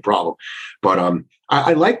 That's the big problem. But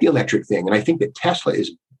I like the electric thing. And I think that Tesla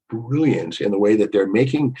is brilliant in the way that they're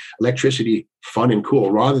making electricity fun and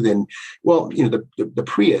cool rather than, well, the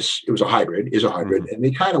Prius, it was a hybrid, is a hybrid, and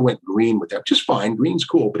they kind of went green with that. Just fine. Green's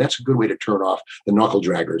cool, but that's a good way to turn off the knuckle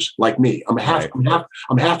draggers like me. I'm half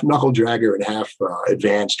knuckle dragger and half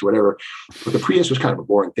advanced, whatever. But the Prius was kind of a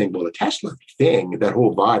boring thing. Well, the Tesla thing, that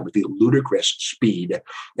whole vibe with the ludicrous speed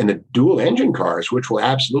and the dual engine cars, which will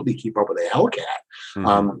absolutely keep up with the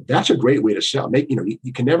Hellcat. That's a great way to sell. You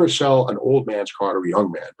can never sell an old man's car to a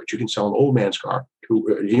young man, but you can sell an old man's car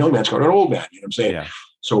to a young man's car to an old man. You know what I'm saying? Yeah.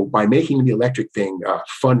 So by making the electric thing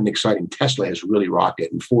fun and exciting, Tesla has really rocked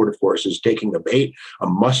it. And Ford, of course, is taking the bait, a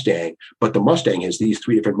Mustang. But the Mustang has these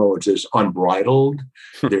three different modes. There's unbridled,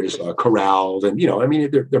 there's corralled. And,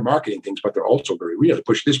 they're marketing things, but they're also very real. They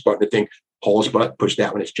push this button, the thing, Paul's button, push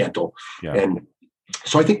that one, it's gentle. Yeah. And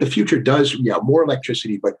so I think the future does, more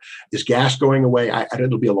electricity, but is gas going away? I don't,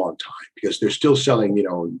 it'll be a long time because they're still selling,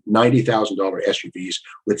 $90,000 SUVs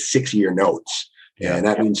with 6-year notes. Yeah. And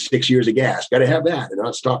that means 6 years of gas. Got to have that. They're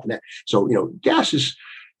not stopping that. So, gas is,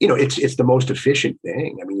 it's the most efficient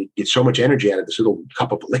thing. I mean, you get so much energy out of this little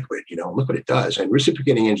cup of liquid, look what it does. And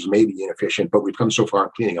reciprocating engines may be inefficient, but we've come so far in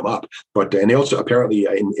cleaning them up. But, and they also apparently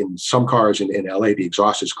in some cars in LA, the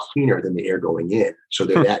exhaust is cleaner than the air going in. So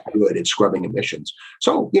they're that good at scrubbing emissions.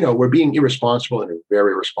 So, we're being irresponsible in a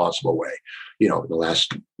very responsible way, in the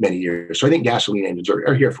last many years. So I think gasoline engines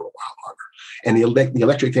are here for a while longer. And the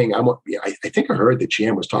electric thing, I think I heard that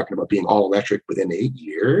GM was talking about being all electric within 8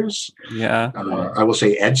 years. Yeah. I will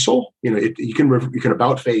say Edsel, you can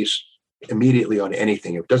about face immediately on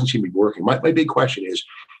anything. It doesn't seem to be working. My big question is,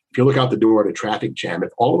 if you look out the door at a traffic jam,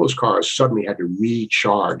 if all of those cars suddenly had to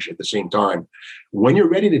recharge at the same time, when you're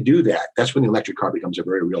ready to do that, that's when the electric car becomes a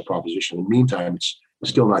very real proposition. In the meantime, it's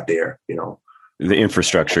still not there, The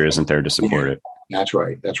infrastructure isn't there to support it. That's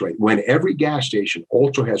right. When every gas station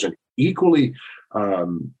also has an equally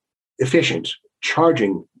efficient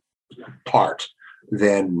charging part,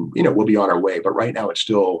 then, we'll be on our way. But right now it's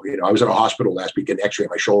still, I was at a hospital last week, getting X-ray on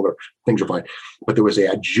my shoulder. Things are fine. But there was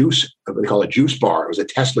a juice, they call it a juice bar. It was a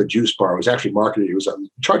Tesla juice bar. It was actually marketed. It was a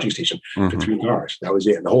charging station for 3 cars. That was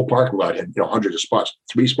it. And the whole parking lot had, hundreds of spots,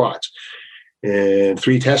 3 spots. And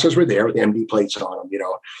 3 Teslas were there with the MD plates on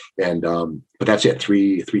them, but that's it.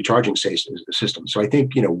 Three charging systems. So I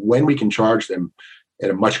think, when we can charge them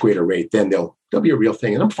at a much greater rate, then they'll be a real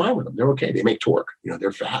thing. And I'm fine with them. They're okay. They make torque.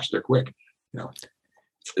 They're fast. They're quick.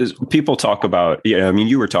 People talk about,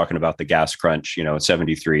 you were talking about the gas crunch, at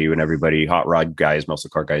 73 when everybody, hot rod guys,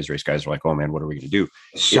 muscle car guys, race guys are like, oh man, what are we going to do?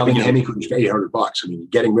 Selling the Hemi for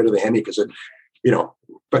 $800. Getting rid of the Hemi because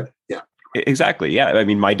but yeah. Exactly. Yeah.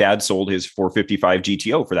 My dad sold his 455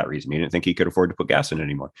 GTO for that reason. He didn't think he could afford to put gas in it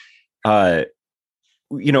anymore. And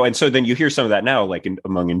so then you hear some of that now, like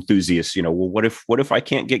among enthusiasts, well, what if I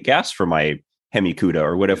can't get gas for my Hemi Cuda,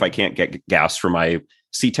 or what if I can't get gas for my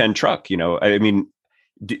C10 truck?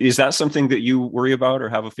 Is that something that you worry about or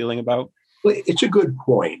have a feeling about? Well, it's a good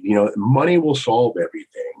point. Money will solve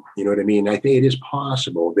everything. You know what I mean? I think it is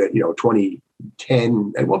possible that,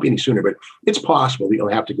 2010, it won't be any sooner, but it's possible that you'll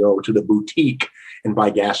have to go to the boutique and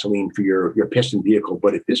buy gasoline for your piston vehicle.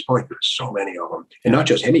 But at this point, there's so many of them, and not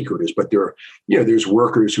just Hemi Cudas, but there's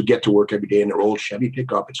workers who get to work every day in their old Chevy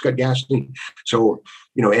pickup. It's got gasoline. So,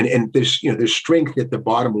 and there's strength at the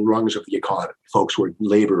bottom rungs of the economy. Folks who are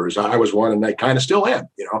laborers. I was one, and I kind of still am,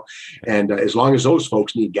 and as long as those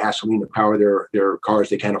folks need gasoline to power their cars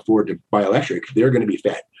they can't afford to buy electric, they're going to be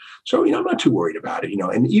fed. So, I'm not too worried about it,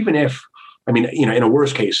 and even if, in a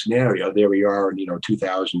worst case scenario, there we are in,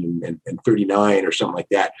 2039 or something like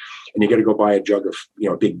that, and you got to go buy a jug of,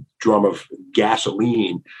 a big drum of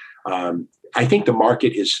gasoline. I think the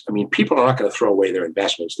market is, people are not going to throw away their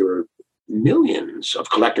investments. There are millions of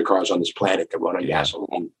collector cars on this planet that run on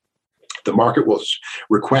gasoline. The market will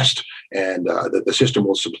request, and the system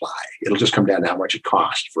will supply. It'll just come down to how much it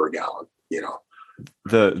costs for a gallon,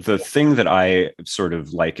 The thing that I sort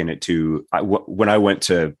of liken it to, when I went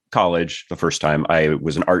to college the first time, I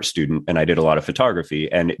was an art student and I did a lot of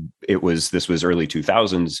photography, and this was early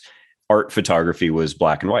 2000s. Art photography was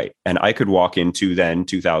black and white, and I could walk into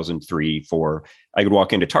 2003, 4. I could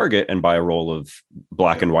walk into Target and buy a roll of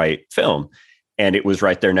black and white film, and it was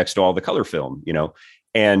right there next to all the color film,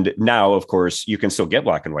 And now, of course, you can still get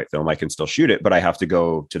black and white film. I can still shoot it, but I have to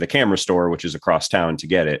go to the camera store, which is across town, to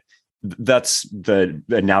get it. That's the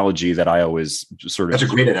analogy that I always sort of.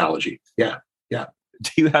 That's a great analogy. Yeah. Yeah.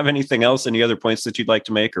 Do you have anything else? Any other points that you'd like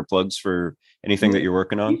to make or plugs for Anything that you're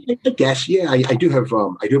working on? I guess, yeah. I do have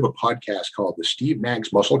a podcast called the Steve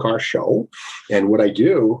Maggs Muscle Car Show, and what I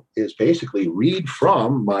do is basically read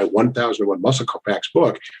from my 1001 Muscle Car Facts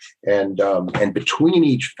book, and between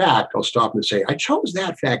each fact, I'll stop and say, I chose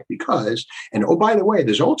that fact because, and oh, by the way,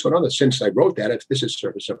 there's also another, since I wrote that, this is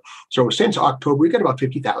surface. So since October, we got about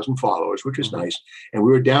 50,000 followers, which is nice, and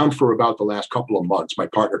we were down for about the last couple of months. My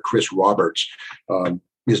partner Chris Roberts,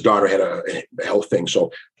 his daughter had a health thing,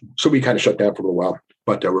 so we kind of shut down for a little while.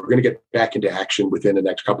 But we're going to get back into action within the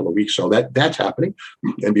next couple of weeks. So that's happening.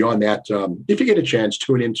 And beyond that, if you get a chance,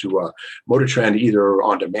 tune into Motor Trend either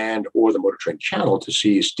on demand or the Motor Trend channel to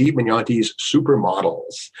see Steve Magnanti's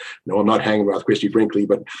Supermodels. No, I'm not hanging around with Christy Brinkley,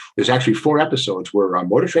 but there's actually 4 episodes where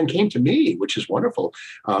Motor Trend came to me, which is wonderful,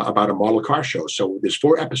 about a model car show. So there's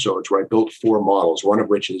 4 episodes where I built 4 models, one of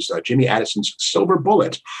which is Jimmy Addison's Silver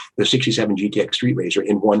Bullet, the 67 GTX Street Racer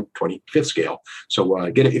in 1/25th scale. So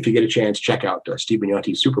if you get a chance, check out Steve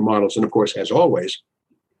Magnanti's Supermodels. And of course, as always,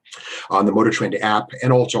 on the Motor Trend app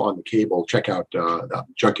and also on the cable, check out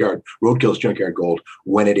Roadkill's Junkyard Gold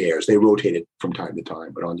when it airs. They rotate it from time to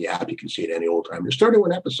time, but on the app, you can see it any old time. There's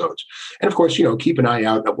 31 episodes. And of course, keep an eye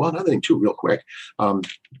out. Well, another thing too, real quick.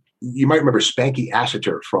 You might remember Spanky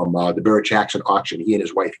Asseter from the Barrett-Jackson auction. He and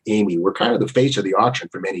his wife, Amy, were kind of the face of the auction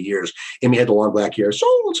for many years. Amy had the long black hair.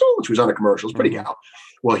 Sold. She was on the commercials. Pretty gal.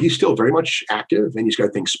 Well, he's still very much active, and he's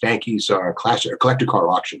got things Spanky's collector car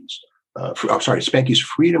auctions. Spanky's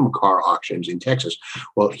Freedom Car Auctions in Texas.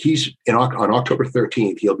 Well, he's on October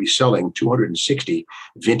 13th. He'll be selling 260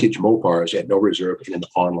 vintage Mopars at no reserve in an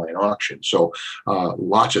online auction. So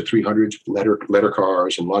lots of 300s, letter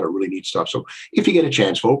cars, and a lot of really neat stuff. So if you get a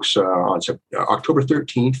chance, folks, on October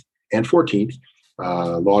 13th and 14th,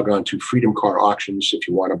 log on to Freedom Car Auctions if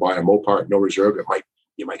you want to buy a Mopar at no reserve.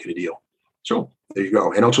 You might get a deal. So there you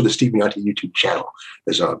go. And also the Steve Magnanti YouTube channel.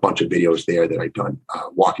 There's a bunch of videos there that I've done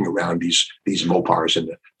walking around these Mopars in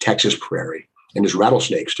the Texas prairie. And there's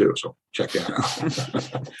rattlesnakes too. So check that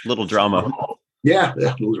out. Little drama. Yeah,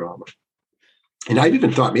 little drama. And I've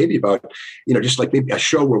even thought maybe about, just like maybe a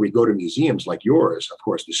show where we go to museums like yours. Of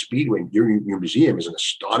course, the Speedway, your museum is an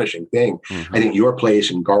astonishing thing. Mm-hmm. I think your place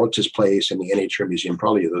and Garlitz's place and the NHR Museum,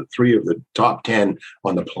 probably the 3 of the top 10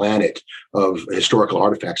 on the planet of historical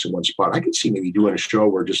artifacts in one spot. I could see maybe doing a show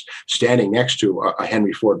where just standing next to a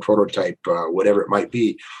Henry Ford prototype, whatever it might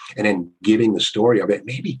be, and then giving the story of it,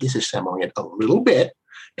 maybe disassembling it a little bit,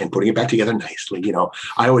 and putting it back together nicely.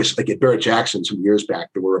 I always, like at Barrett-Jackson some years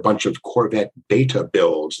back, there were a bunch of Corvette Beta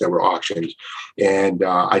builds that were auctioned. And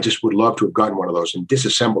I just would love to have gotten one of those and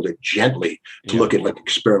disassembled it gently to look at like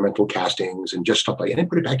experimental castings and just stuff like that, and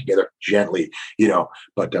put it back together gently,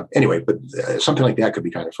 But anyway, something like that could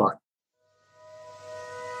be kind of fun.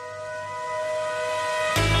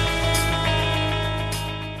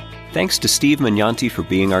 Thanks to Steve Magnanti for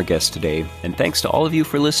being our guest today, and thanks to all of you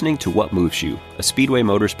for listening to What Moves You, a Speedway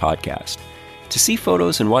Motors podcast. To see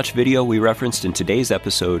photos and watch video we referenced in today's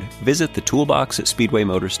episode, visit the toolbox at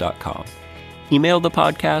speedwaymotors.com. Email the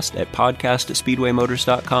podcast at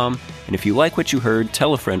podcast@speedwaymotors.com, and if you like what you heard,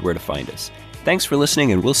 tell a friend where to find us. Thanks for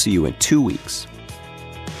listening, and we'll see you in 2 weeks.